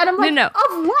jealous, and I'm like, no.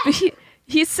 Of what?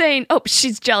 He's saying,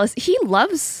 she's jealous. He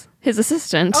loves his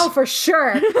assistant. Oh, for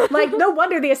sure. Like, no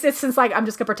wonder the assistant's like, I'm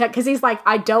just gonna protect, because he's like,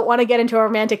 I don't want to get into a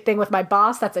romantic thing with my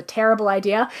boss. That's a terrible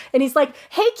idea. And he's like,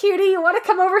 hey, cutie, you want to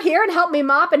come over here and help me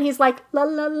mop? And he's like, la,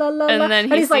 la, la, la, la. And then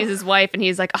he he's sees like, his wife, and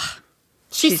he's like, oh,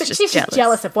 she's just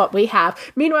jealous of what we have.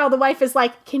 Meanwhile, the wife is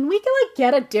like, can we, like,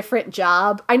 get a different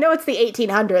job? I know it's the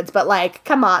 1800s, but, like,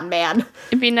 come on, man.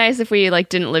 It'd be nice if we, like,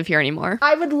 didn't live here anymore.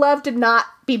 I would love to not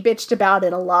be bitched about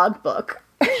in a logbook.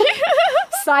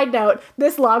 Side note,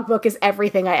 this logbook is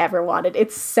everything I ever wanted.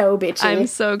 It's so bitchy. I'm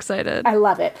so excited. I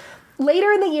love it.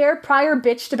 Later in the year, Pryor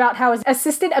bitched about how his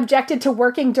assistant objected to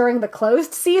working during the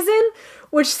closed season,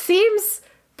 which seems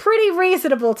pretty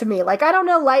reasonable to me. Like, I don't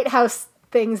know lighthouse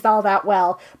things all that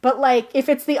well, but, like, if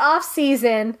it's the off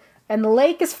season and the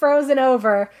lake is frozen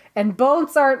over and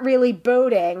boats aren't really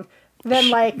boating,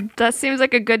 then, like... That seems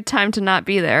like a good time to not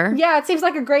be there. Yeah, it seems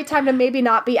like a great time to maybe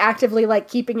not be actively, like,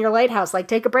 keeping your lighthouse. Like,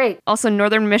 take a break. Also,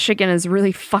 northern Michigan is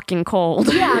really fucking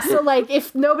cold. Yeah, so, like,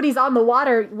 if nobody's on the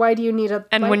water, why do you need a...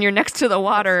 And when you're next to the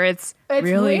water, it's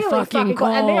really fucking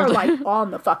cold. And they are, like,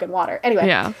 on the fucking water. Anyway.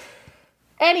 Yeah.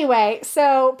 Anyway,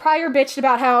 so Pryor bitched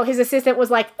about how his assistant was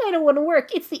like, I don't want to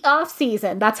work. It's the off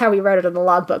season. That's how he wrote it in the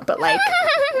logbook. But, like,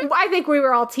 I think we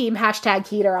were all team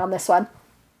 #Heater on this one.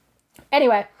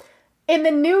 Anyway... In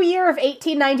the new year of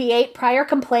 1898, Pryor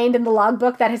complained in the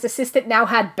logbook that his assistant now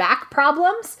had back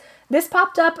problems. This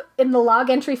popped up in the log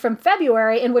entry from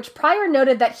February, in which Pryor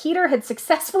noted that Heater had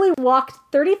successfully walked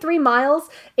 33 miles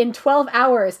in 12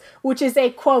 hours, which is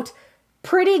a, quote,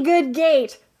 pretty good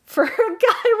gait for a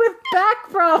guy with back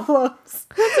problems.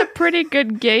 That's a pretty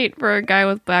good gait for a guy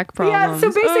with back problems. Yeah,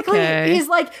 so basically, Okay. he's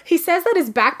like, he says that his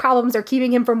back problems are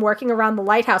keeping him from working around the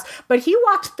lighthouse, but he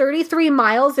walked 33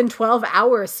 miles in 12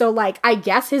 hours, so, like, I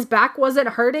guess his back wasn't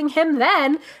hurting him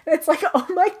then. It's like, oh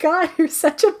my god, you're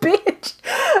such a bitch.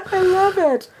 I love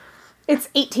it. It's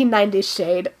 1890s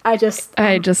shade. I just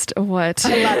what?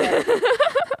 I love it.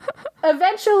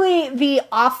 Eventually, the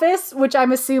office, which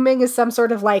I'm assuming is some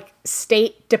sort of, like,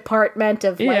 state department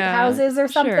of lighthouses or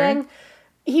something, sure.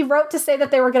 He wrote to say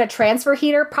that they were going to transfer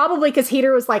Heater, probably because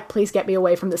Heater was like, please get me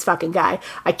away from this fucking guy.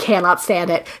 I cannot stand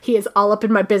it. He is all up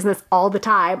in my business all the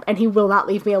time, and he will not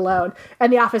leave me alone.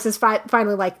 And the office is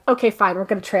finally like, okay, fine, we're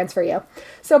going to transfer you.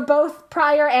 So both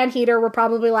Pryor and Heater were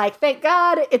probably like, thank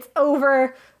God, it's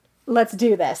over. Let's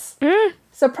do this.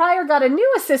 So Pryor got a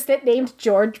new assistant named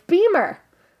George Beamer.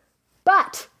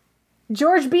 But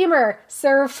George Beamer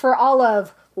served for all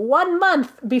of 1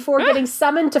 month before getting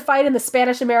summoned to fight in the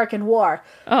Spanish-American War.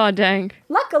 Oh, dang.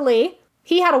 Luckily,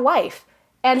 he had a wife,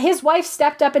 and his wife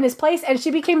stepped up in his place, and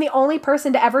she became the only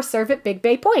person to ever serve at Big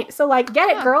Bay Point. So, like, get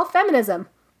it, girl, feminism.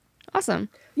 Awesome.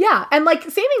 Yeah, and, like,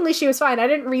 seemingly she was fine. I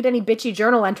didn't read any bitchy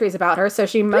journal entries about her, so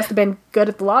she must have been good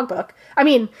at the logbook. I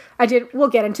mean, we'll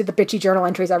get into the bitchy journal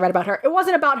entries I read about her. It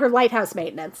wasn't about her lighthouse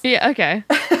maintenance. Yeah, okay.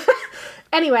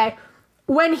 Anyway,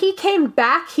 when he came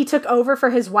back, he took over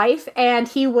for his wife, and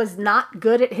he was not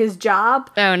good at his job.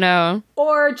 Oh, no.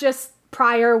 Or just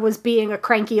Pryor was being a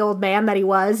cranky old man that he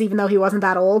was, even though he wasn't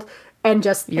that old, and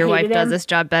just Your wife hated does him. this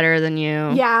job better than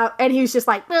you. Yeah, and he was just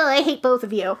like, well, I hate both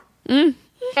of you.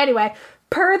 Anyway,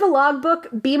 per the logbook,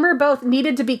 Beamer both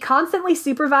needed to be constantly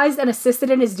supervised and assisted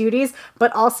in his duties,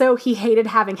 but also he hated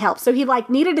having help. So he, like,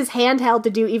 needed his hand held to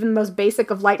do even the most basic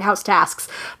of lighthouse tasks,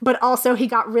 but also he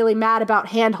got really mad about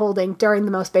hand-holding during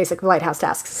the most basic of lighthouse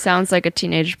tasks. Sounds like a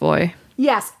teenage boy.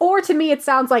 Yes, or to me it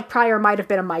sounds like Pryor might have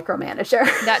been a micromanager.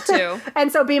 That too.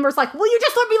 And so Beamer's like, will you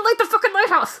just let me light the fucking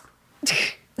lighthouse?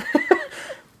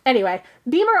 Anyway,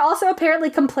 Beamer also apparently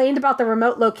complained about the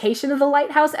remote location of the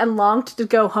lighthouse and longed to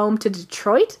go home to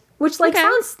Detroit, which, like, Okay.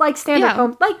 sounds like standard Yeah.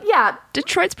 home. Like, yeah,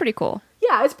 Detroit's pretty cool.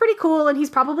 it's pretty cool, and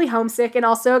he's probably homesick, and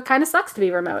also it kind of sucks to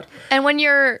be remote. And when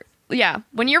you're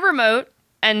remote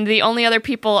and the only other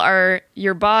people are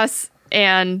your boss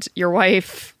and your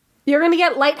wife. You're going to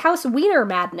get lighthouse wiener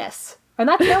madness, and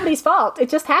that's nobody's fault. It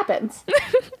just happens.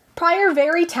 Pryor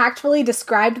very tactfully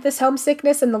described this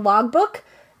homesickness in the logbook,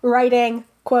 writing,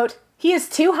 quote, he is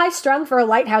too high-strung for a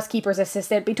lighthouse keeper's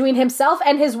assistant. Between himself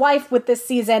and his wife with this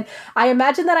season, I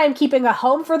imagine that I am keeping a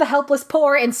home for the helpless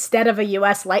poor instead of a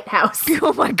U.S. lighthouse.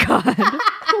 Oh my god.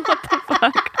 What the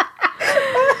fuck?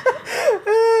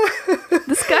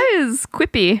 This guy is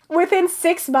quippy. Within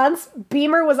 6 months,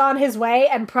 Beamer was on his way,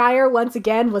 and Pryor once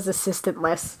again was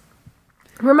assistantless.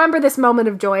 Remember this moment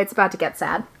of joy. It's about to get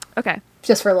sad. Okay.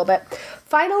 Just for a little bit.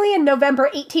 Finally, in November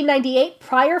 1898,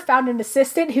 Pryor found an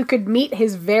assistant who could meet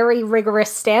his very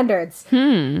rigorous standards.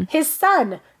 His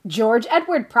son, George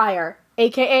Edward Pryor,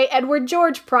 a.k.a. Edward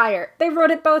George Pryor. They wrote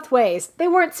it both ways. They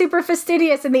weren't super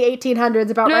fastidious in the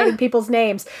 1800s about writing people's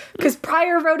names, because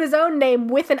Pryor wrote his own name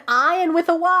with an I and with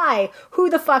a Y. Who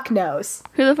the fuck knows?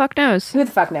 Who the fuck knows? Who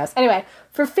the fuck knows? Anyway,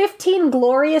 for 15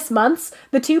 glorious months,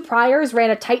 the two Pryors ran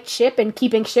a tight ship in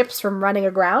keeping ships from running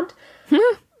aground.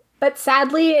 But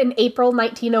sadly, in April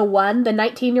 1901, the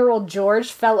 19-year-old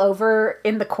George fell over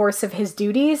in the course of his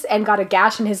duties and got a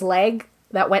gash in his leg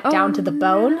that went down to the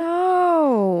bone.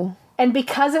 Oh. And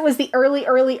because it was the early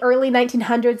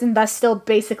 1900s and thus still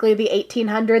basically the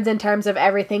 1800s in terms of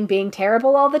everything being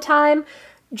terrible all the time,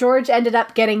 George ended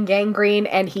up getting gangrene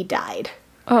and he died.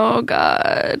 Oh,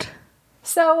 God.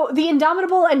 So the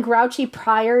indomitable and grouchy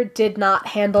Pryor did not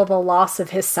handle the loss of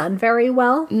his son very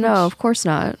well. No, of course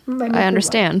not. I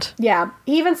understand. Yeah.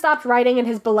 He even stopped writing in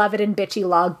his beloved and bitchy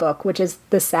logbook, which is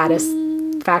the saddest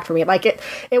fact for me. Like,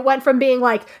 it went from being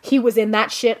like he was in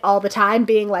that shit all the time,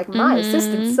 being like, my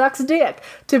assistant sucks dick,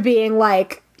 to being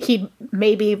like he'd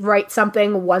maybe write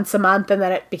something once a month, and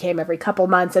then it became every couple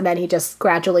months, and then he just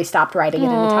gradually stopped writing it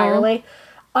entirely.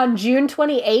 On June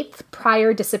 28th,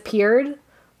 Pryor disappeared.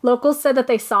 Locals said that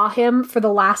they saw him for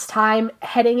the last time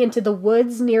heading into the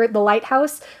woods near the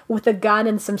lighthouse with a gun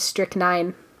and some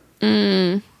strychnine.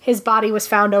 His body was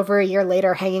found over a year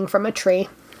later hanging from a tree.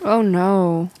 Oh,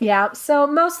 no. Yeah, so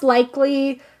most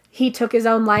likely he took his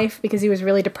own life because he was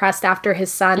really depressed after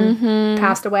his son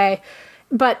passed away.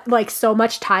 but like so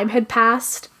much time had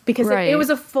passed because it was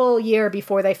a full year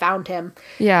before they found him.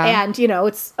 Yeah. And, you know,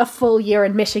 it's a full year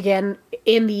in Michigan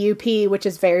in the UP, which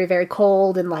is very, very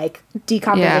cold and like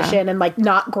decomposition and like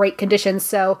not great conditions.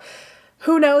 So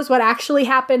who knows what actually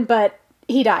happened, but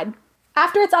he died.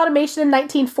 After its automation in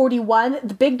 1941,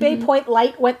 the Big Bay Point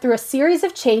Light went through a series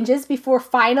of changes before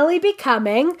finally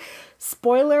becoming,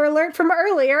 spoiler alert from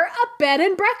earlier, a bed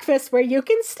and breakfast where you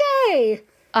can stay.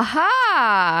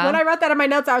 Aha! When I wrote that in my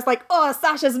notes, I was like, oh,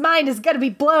 Sasha's mind is going to be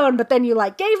blown, but then you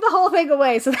like gave the whole thing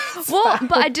away, so that's fine.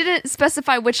 But I didn't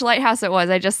specify which lighthouse it was.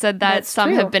 I just said that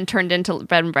some have been turned into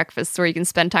bed and breakfasts where you can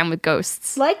spend time with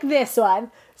ghosts. Like this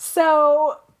one.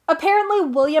 So, apparently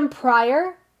William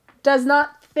Pryor does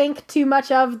not think too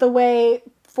much of the way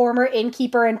former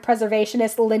innkeeper and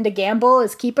preservationist Linda Gamble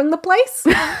is keeping the place.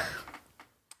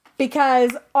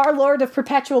 Because our Lord of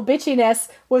Perpetual Bitchiness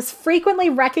was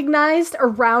frequently recognized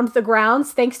around the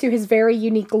grounds thanks to his very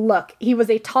unique look. He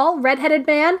was a tall, red-headed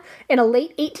man in a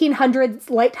late 1800s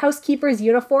lighthouse keeper's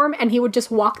uniform, and he would just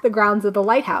walk the grounds of the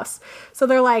lighthouse. So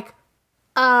they're like,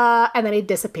 and then he'd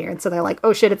disappear, and so they're like,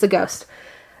 oh shit, it's a ghost.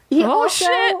 A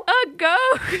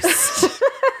ghost!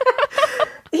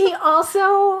 He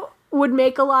also would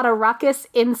make a lot of ruckus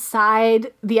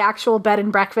inside the actual bed and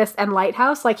breakfast and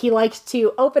lighthouse. Like, he liked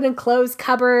to open and close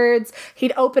cupboards.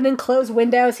 He'd open and close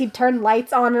windows. He'd turn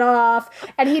lights on and off.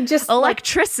 And he'd just...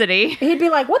 Electricity. He'd be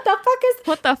like, what the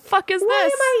fuck is this? Why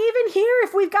am I even here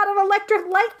if we've got an electric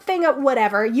light thing?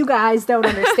 Whatever. You guys don't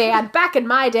understand. Back in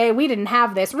my day, we didn't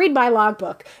have this. Read my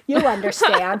logbook. You'll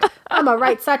understand. I'm gonna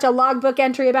write such a logbook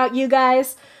entry about you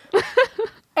guys.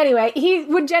 Anyway, he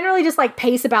would generally just, like,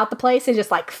 pace about the place and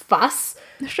just, like, fuss.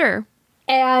 Sure.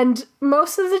 And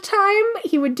most of the time,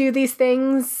 he would do these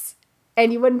things,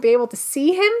 and you wouldn't be able to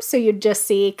see him, so you'd just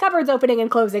see cupboards opening and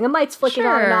closing, and lights flicking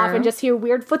on and off, and just hear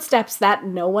weird footsteps that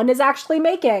no one is actually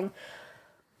making.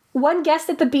 One guest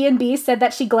at the B&B said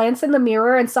that she glanced in the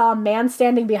mirror and saw a man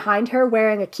standing behind her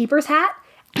wearing a keeper's hat.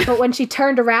 But when she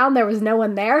turned around, there was no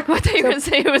one there. I thought you were going to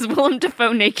say it was Willem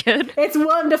Dafoe naked. It's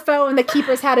Willem Dafoe, and the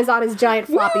keeper's hat is on his giant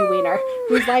floppy wiener.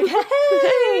 He's like,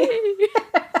 hey!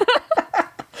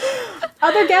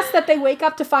 Other guests that they wake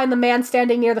up to find the man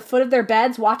standing near the foot of their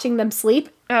beds watching them sleep.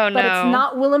 Oh, no. But it's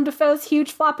not Willem Dafoe's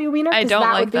huge floppy wiener, because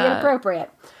that would be inappropriate.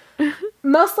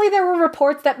 Mostly there were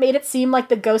reports that made it seem like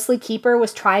the ghostly keeper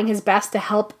was trying his best to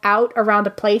help out around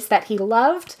a place that he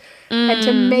loved and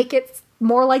to make it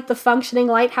more like the functioning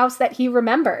lighthouse that he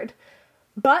remembered.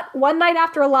 But one night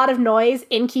after a lot of noise,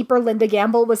 innkeeper Linda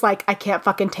Gamble was like, I can't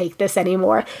fucking take this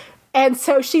anymore. And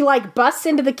so she, like, busts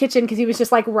into the kitchen because he was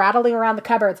just, like, rattling around the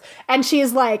cupboards. And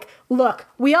she's like, look,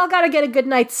 we all gotta get a good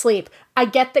night's sleep. I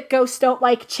get that ghosts don't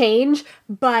like change,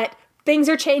 but things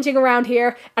are changing around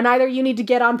here, and either you need to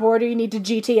get on board or you need to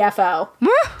GTFO.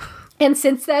 And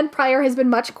since then, Pryor has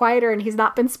been much quieter and he's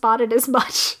not been spotted as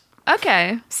much.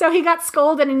 Okay. So he got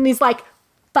scolded and he's like,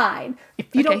 fine.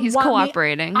 If you don't he's want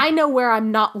cooperating. Me, I know where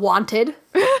I'm not wanted.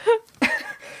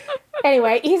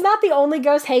 Anyway, he's not the only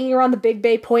ghost hanging around the Big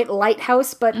Bay Point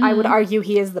Lighthouse, but I would argue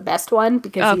he is the best one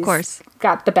because he's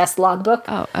got the best logbook.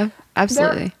 Oh,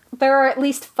 absolutely. There are at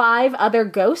least 5 other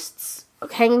ghosts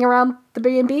hanging around the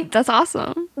B&B. That's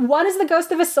awesome. One is the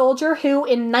ghost of a soldier who,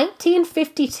 in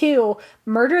 1952,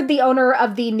 murdered the owner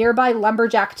of the nearby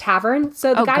Lumberjack Tavern.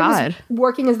 So the guy was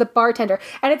working as the bartender.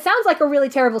 And it sounds like a really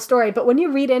terrible story, but when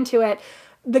you read into it,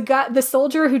 the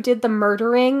soldier who did the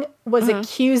murdering was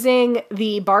accusing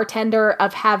the bartender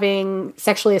of having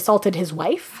sexually assaulted his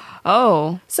wife.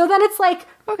 Oh. So then it's like,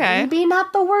 maybe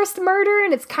not the worst murder,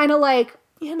 and it's kind of like,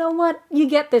 you know what? You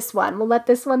get this one. We'll let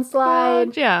this one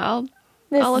slide. Yeah,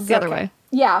 I'll look the other way.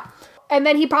 Yeah. And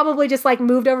then he probably just, like,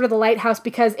 moved over to the lighthouse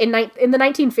because in the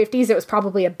 1950s, it was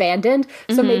probably abandoned.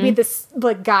 So maybe this,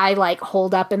 like, guy, like,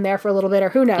 holed up in there for a little bit, or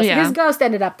who knows. Yeah. His ghost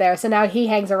ended up there, so now he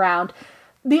hangs around.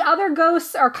 The other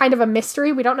ghosts are kind of a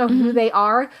mystery. We don't know who they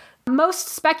are. Most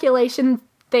speculation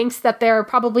thinks that they're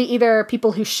probably either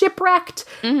people who shipwrecked,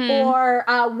 or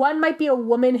one might be a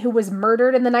woman who was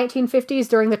murdered in the 1950s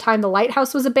during the time the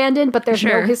lighthouse was abandoned, but there's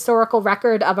no historical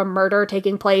record of a murder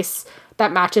taking place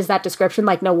that matches that description.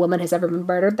 Like, no woman has ever been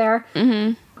murdered there.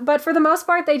 But for the most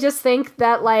part, they just think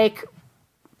that, like,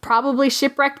 probably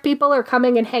shipwrecked people are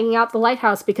coming and hanging out the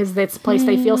lighthouse because it's a place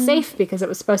they feel safe, because it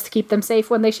was supposed to keep them safe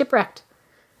when they shipwrecked.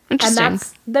 Interesting. And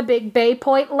that's the Big Bay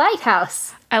Point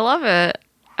Lighthouse. I love it.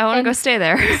 I want to go stay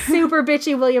there. Super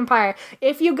bitchy William Pryor.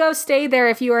 If you go stay there,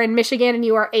 if you are in Michigan and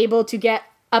you are able to get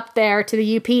up there to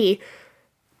the UP,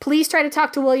 please try to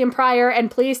talk to William Pryor,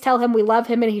 and please tell him we love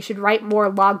him and he should write more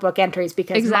logbook entries,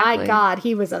 because my God,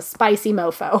 he was a spicy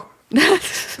mofo.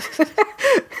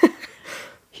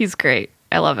 He's great.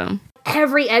 I love him.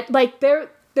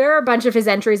 There are a bunch of his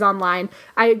entries online.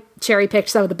 I cherry picked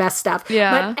some of the best stuff.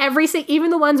 Yeah. But even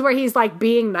the ones where he's like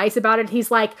being nice about it,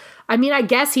 he's like, I mean, I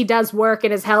guess he does work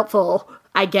and is helpful,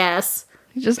 I guess.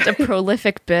 He's just a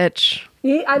prolific bitch.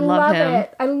 I love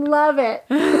it. I love it.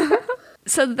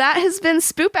 So that has been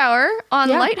Spoop Hour on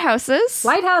lighthouses.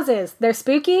 Lighthouses. They're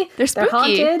spooky. They're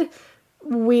spooky. They're haunted.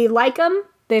 We like them.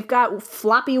 They've got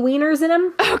floppy wieners in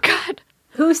them. Oh, God.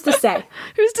 Who's to say?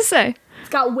 Who's to say? It's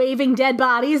got waving dead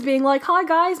bodies being like, hi,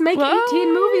 guys, make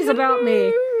 18 movies about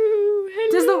me.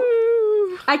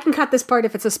 I can cut this part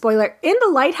if it's a spoiler. In the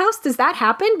lighthouse, does that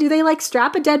happen? Do they like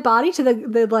strap a dead body to the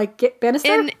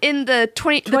banister? In the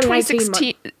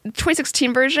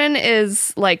 2016 version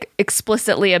is like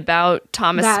explicitly about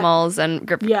Thomas Smalls and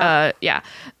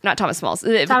not Thomas Smalls.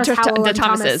 The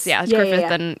Thomases,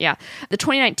 Griffith and the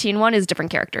 2019 one is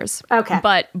different characters. Okay,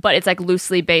 but it's like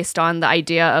loosely based on the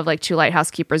idea of like two lighthouse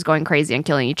keepers going crazy and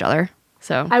killing each other.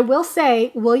 So I will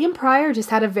say, William Pryor just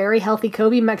had a very healthy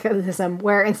coping mechanism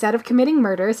where instead of committing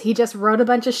murders, he just wrote a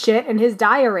bunch of shit in his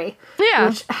diary. Yeah.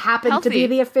 Which happened to be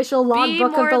the official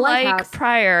logbook of the lighthouse. Like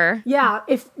Pryor. Yeah.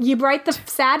 If you write the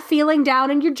sad feeling down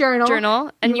in your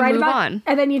journal and you move on.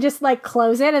 And then you just like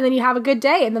close it and then you have a good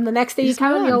day. And then the next day you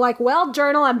come and you're like, well,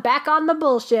 journal, I'm back on the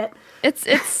bullshit.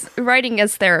 It's writing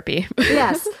as therapy.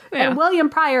 Yes. Yeah. And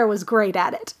William Pryor was great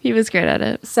at it. He was great at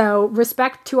it. So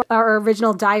respect to our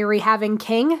original diary having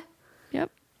king.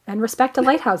 Yep. And respect to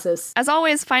lighthouses. As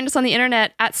always, find us on the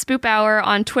internet at Spoop Hour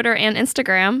on Twitter and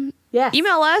Instagram. Yes.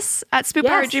 Email us at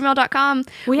spoophour@gmail.com.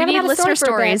 We need listener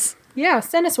stories. Yeah,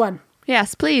 send us one.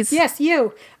 Yes, please. Yes,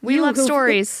 you. We love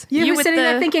stories. You were sitting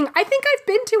there thinking, I think I've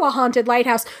been to a haunted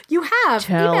lighthouse. You have.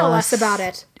 Email us about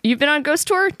it. You've been on Ghost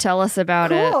Tour? Tell us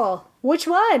about it. Cool. Which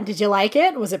one? Did you like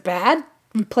it? Was it bad?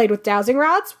 You played with dowsing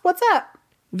rods? What's up?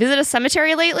 Visit a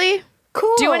cemetery lately?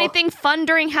 Cool. Do anything fun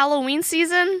during Halloween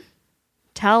season?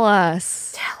 Tell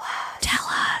us. Tell us. Tell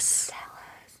us. Tell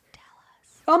us. Tell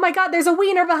us. Oh my God, there's a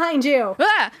wiener behind you.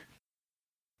 Ah!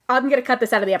 I'm going to cut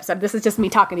this out of the episode. This is just me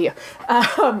talking to you.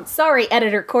 Sorry,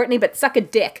 editor Courtney, but suck a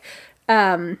dick.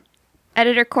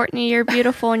 Editor Courtney, you're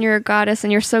beautiful and you're a goddess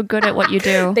and you're so good at what you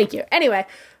do. Thank you. Anyway.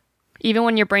 Even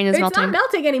when your brain is melting. It's not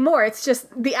melting anymore. It's just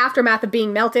the aftermath of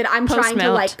being melted. I'm trying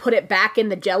to like put it back in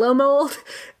the Jell-O mold.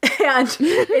 And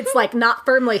it's like not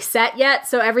firmly set yet.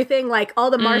 So everything, like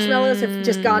all the marshmallows have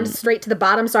just gone straight to the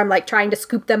bottom. So I'm like trying to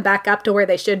scoop them back up to where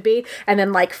they should be. And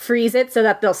then like freeze it so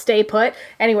that they'll stay put.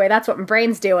 Anyway, that's what my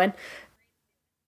brain's doing.